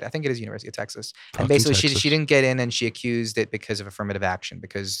 ironically. I forget. I think it is University of Texas. And basically she didn't get in, and she accused it because of affirmative action,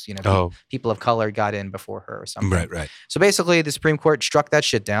 because, people of color got in before her or something. Right. So basically the Supreme Court struck that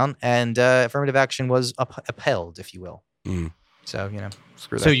shit down, and affirmative action was upheld, if you will. So,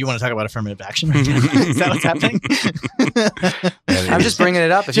 screw that. So you want to talk about affirmative action right now? Is that what's happening? I'm just bringing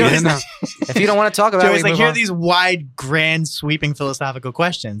it up. If you don't want to talk about it, Joey's like, here are these wide, grand, sweeping philosophical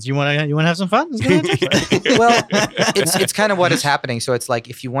questions. You want to have some fun? Well, it's kind of what is happening. So it's like,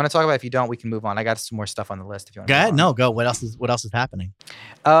 if you want to talk about it, if you don't, we can move on. I got some more stuff on the list. If you want. Go ahead. No, go. What else is happening?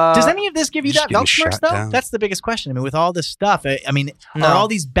 Does any of this give you that Welchmerks though? Down. That's the biggest question. I mean, with all this stuff, are all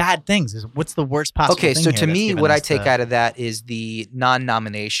these bad things? What's the worst possible thing? Okay, so to me, what I take out of that is the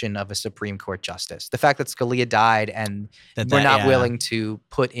non-nomination of a Supreme Court justice. The fact that Scalia died, and we're not willing to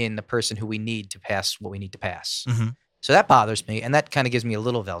put in the person who we need to pass what we need to pass. Mm-hmm. So that bothers me, and that kind of gives me a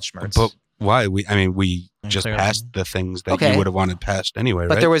little Welchmerks. But why? We just passed the things that you would have wanted passed anyway,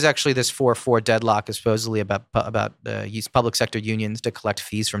 but right? there was actually this 4-4 deadlock, supposedly about use public sector unions to collect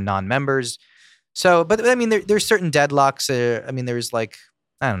fees from non-members. So, but there's certain deadlocks. There's like,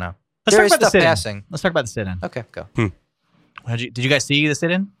 I don't know. Let's talk about the sit-in. Passing. Let's talk about the sit-in. Okay, go. Did you guys see the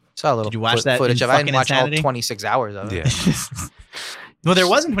sit-in? Saw a little. Did you watch that footage of it? I didn't watch insanity? all 26 hours of it. Yeah. Well, there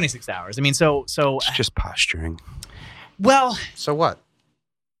wasn't 26 hours. So it's just posturing. Well, so what?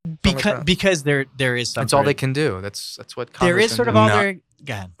 Because there is something. That's all they can do. That's what Congress there is sort of all their.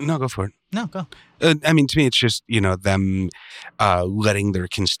 Go ahead. No, go for it. No, go. To me, it's just them letting their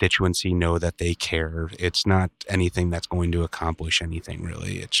constituency know that they care. It's not anything that's going to accomplish anything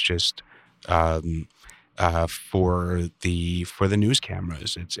really. It's just for the news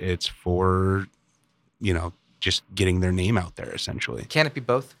cameras. It's for just getting their name out there essentially. Can it be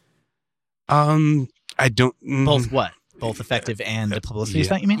both? I don't. Both what? Both effective and the publicity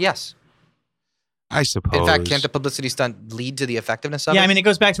stunt, you mean? Yes. I suppose. In fact, can't the publicity stunt lead to the effectiveness of it? Yeah, it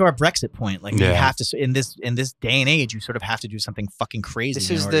goes back to our Brexit point. Like, you have to, in this day and age, you sort of have to do something fucking crazy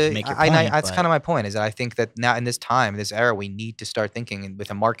to make your point. That's kind of my point, is that I think that now in this time, this era, we need to start thinking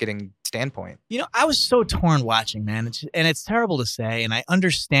with a marketing standpoint. I was so torn watching, man. It's terrible to say, and I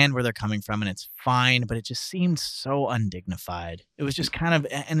understand where they're coming from, and it's fine, but it just seemed so undignified. It was just kind of,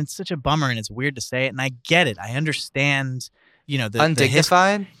 and it's such a bummer, and it's weird to say it, and I get it. I understand.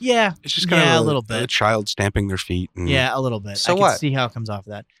 Undignified? Yeah. It's just kind of a little bit. A child stamping their feet. Yeah, a little bit. So I can see how it comes off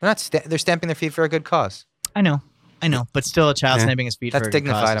of that. They're stamping their feet for a good cause. I know, but still a child stamping his feet. That's for a good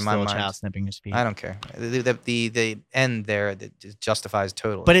dignified cause in my mind. A child stamping his feet. I don't care. The end there that justifies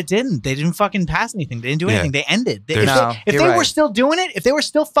totally. But it didn't. They didn't fucking pass anything. They didn't do anything. They ended. If they were still doing it, if they were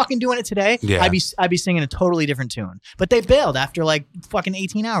still fucking doing it today, I'd be singing a totally different tune. But they bailed after like fucking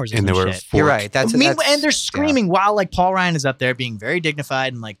 18 hours. And they were. You're right. And they're screaming while like Paul Ryan is up there being very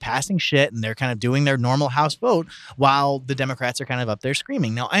dignified and like passing shit, and they're kind of doing their normal House vote while the Democrats are kind of up there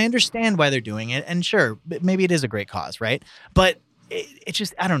screaming. Now I understand why they're doing it, and sure, maybe it is a great cause, right? But it's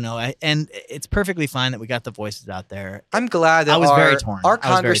just, I don't know. And it's perfectly fine that we got the voices out there. I'm glad that I was very torn. Our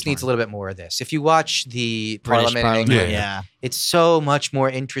Congress needs a little bit more of this. If you watch the British Parliament in England, it's so much more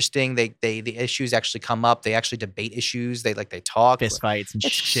interesting. The issues actually come up. They actually debate issues. They talk. Fist fights and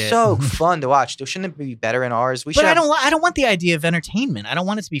shit. It's so fun to watch. Shouldn't it be better in ours? I don't want the idea of entertainment. I don't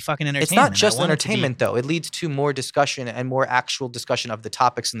want it to be fucking entertainment. It's not just entertainment, though. It leads to more discussion and more actual discussion of the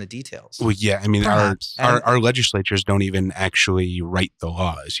topics and the details. Well, yeah. Our legislatures don't even actually write the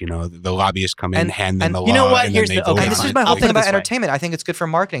laws. The lobbyists come in, hand them the law. You know what? And Here's then they and this is my whole thing about entertainment. I think it's good for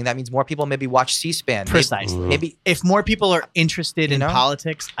marketing. That means more people maybe watch C-SPAN. Precisely. Maybe if more people are interested in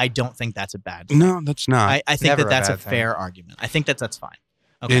politics, I don't think that's a bad thing. No, that's not. I think that's a fair argument. I think that's fine.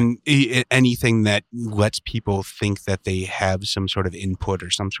 Okay. And anything that lets people think that they have some sort of input or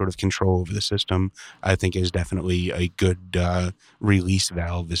some sort of control over the system, I think is definitely a good release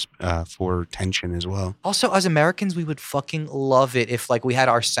valve for tension as well. Also, as Americans, we would fucking love it if we had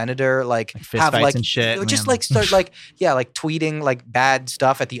our senator fist fights and shit, just start tweeting bad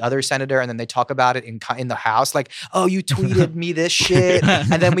stuff at the other senator, and then they talk about it in the House, oh, you tweeted me this shit,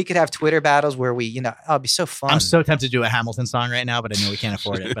 and then we could have Twitter battles where we it'd be so fun. I'm so tempted to do a Hamilton song right now, but I know we can't afford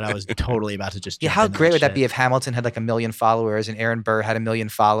afford it, but I was totally about to just. Yeah, how great would that be if Hamilton had like 1 million followers and Aaron Burr had 1 million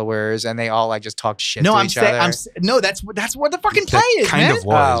followers and they all like just talked shit to each other? No, that's what the fucking play is, kind man. of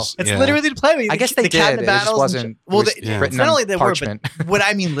was. It's literally the play. I guess they did. Cabinet battles. It just wasn't it's not only they parchment. were, but what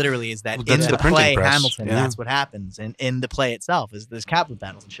I mean literally is that in the play Hamilton, that's what happens, and in the play itself is there's cabinet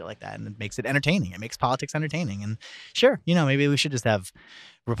battles and shit like that, and it makes it entertaining. It makes politics entertaining, and sure, maybe we should just have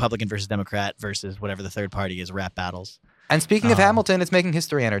Republican versus Democrat versus whatever the third party is rap battles. And speaking of Hamilton, it's making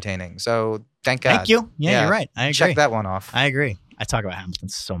history entertaining. So thank God. Thank you. Yeah, you're right. I agree. Check that one off. I agree. I talk about Hamilton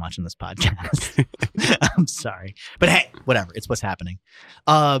so much in this podcast. I'm sorry. But hey, whatever. It's what's happening.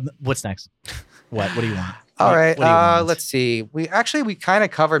 What's next? What do you want? All right. Let's see. We kind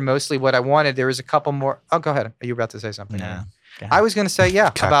of covered mostly what I wanted. There was a couple more. Oh, go ahead. Are you about to say something? Yeah. I was going to say,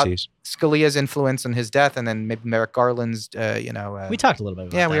 about Scalia's influence on his death, and then maybe Merrick Garland's, we talked a little bit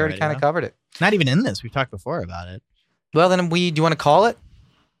about that. Yeah, we already kind of covered it. Not even in this. We've talked before about it. Well, then do you want to call it?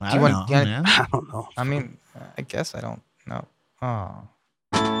 I don't know. I don't know. I mean, I guess I don't know. Oh.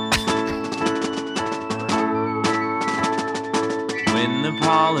 When the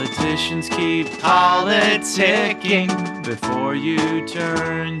politicians keep politicking before you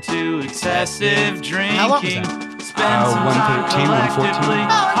turn to excessive drinking. How long was that? Spend some 113, 114.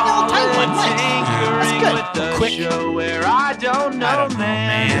 That's good. Quick. Show where I don't know,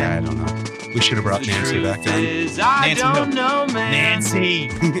 man. Yeah, I don't know. We should have brought Nancy back on. I don't know, man. Nancy.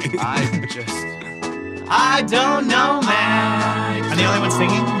 I don't know, man. I'm the only one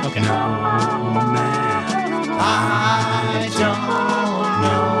singing? Okay. I don't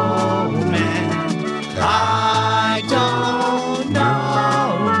know, man. I don't know, man.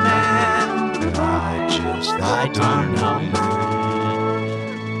 I don't know, man.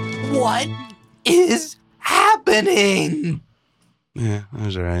 What is happening? Yeah, that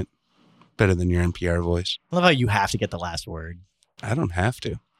was all right. Better than your NPR voice. I love how you have to get the last word. I don't have to.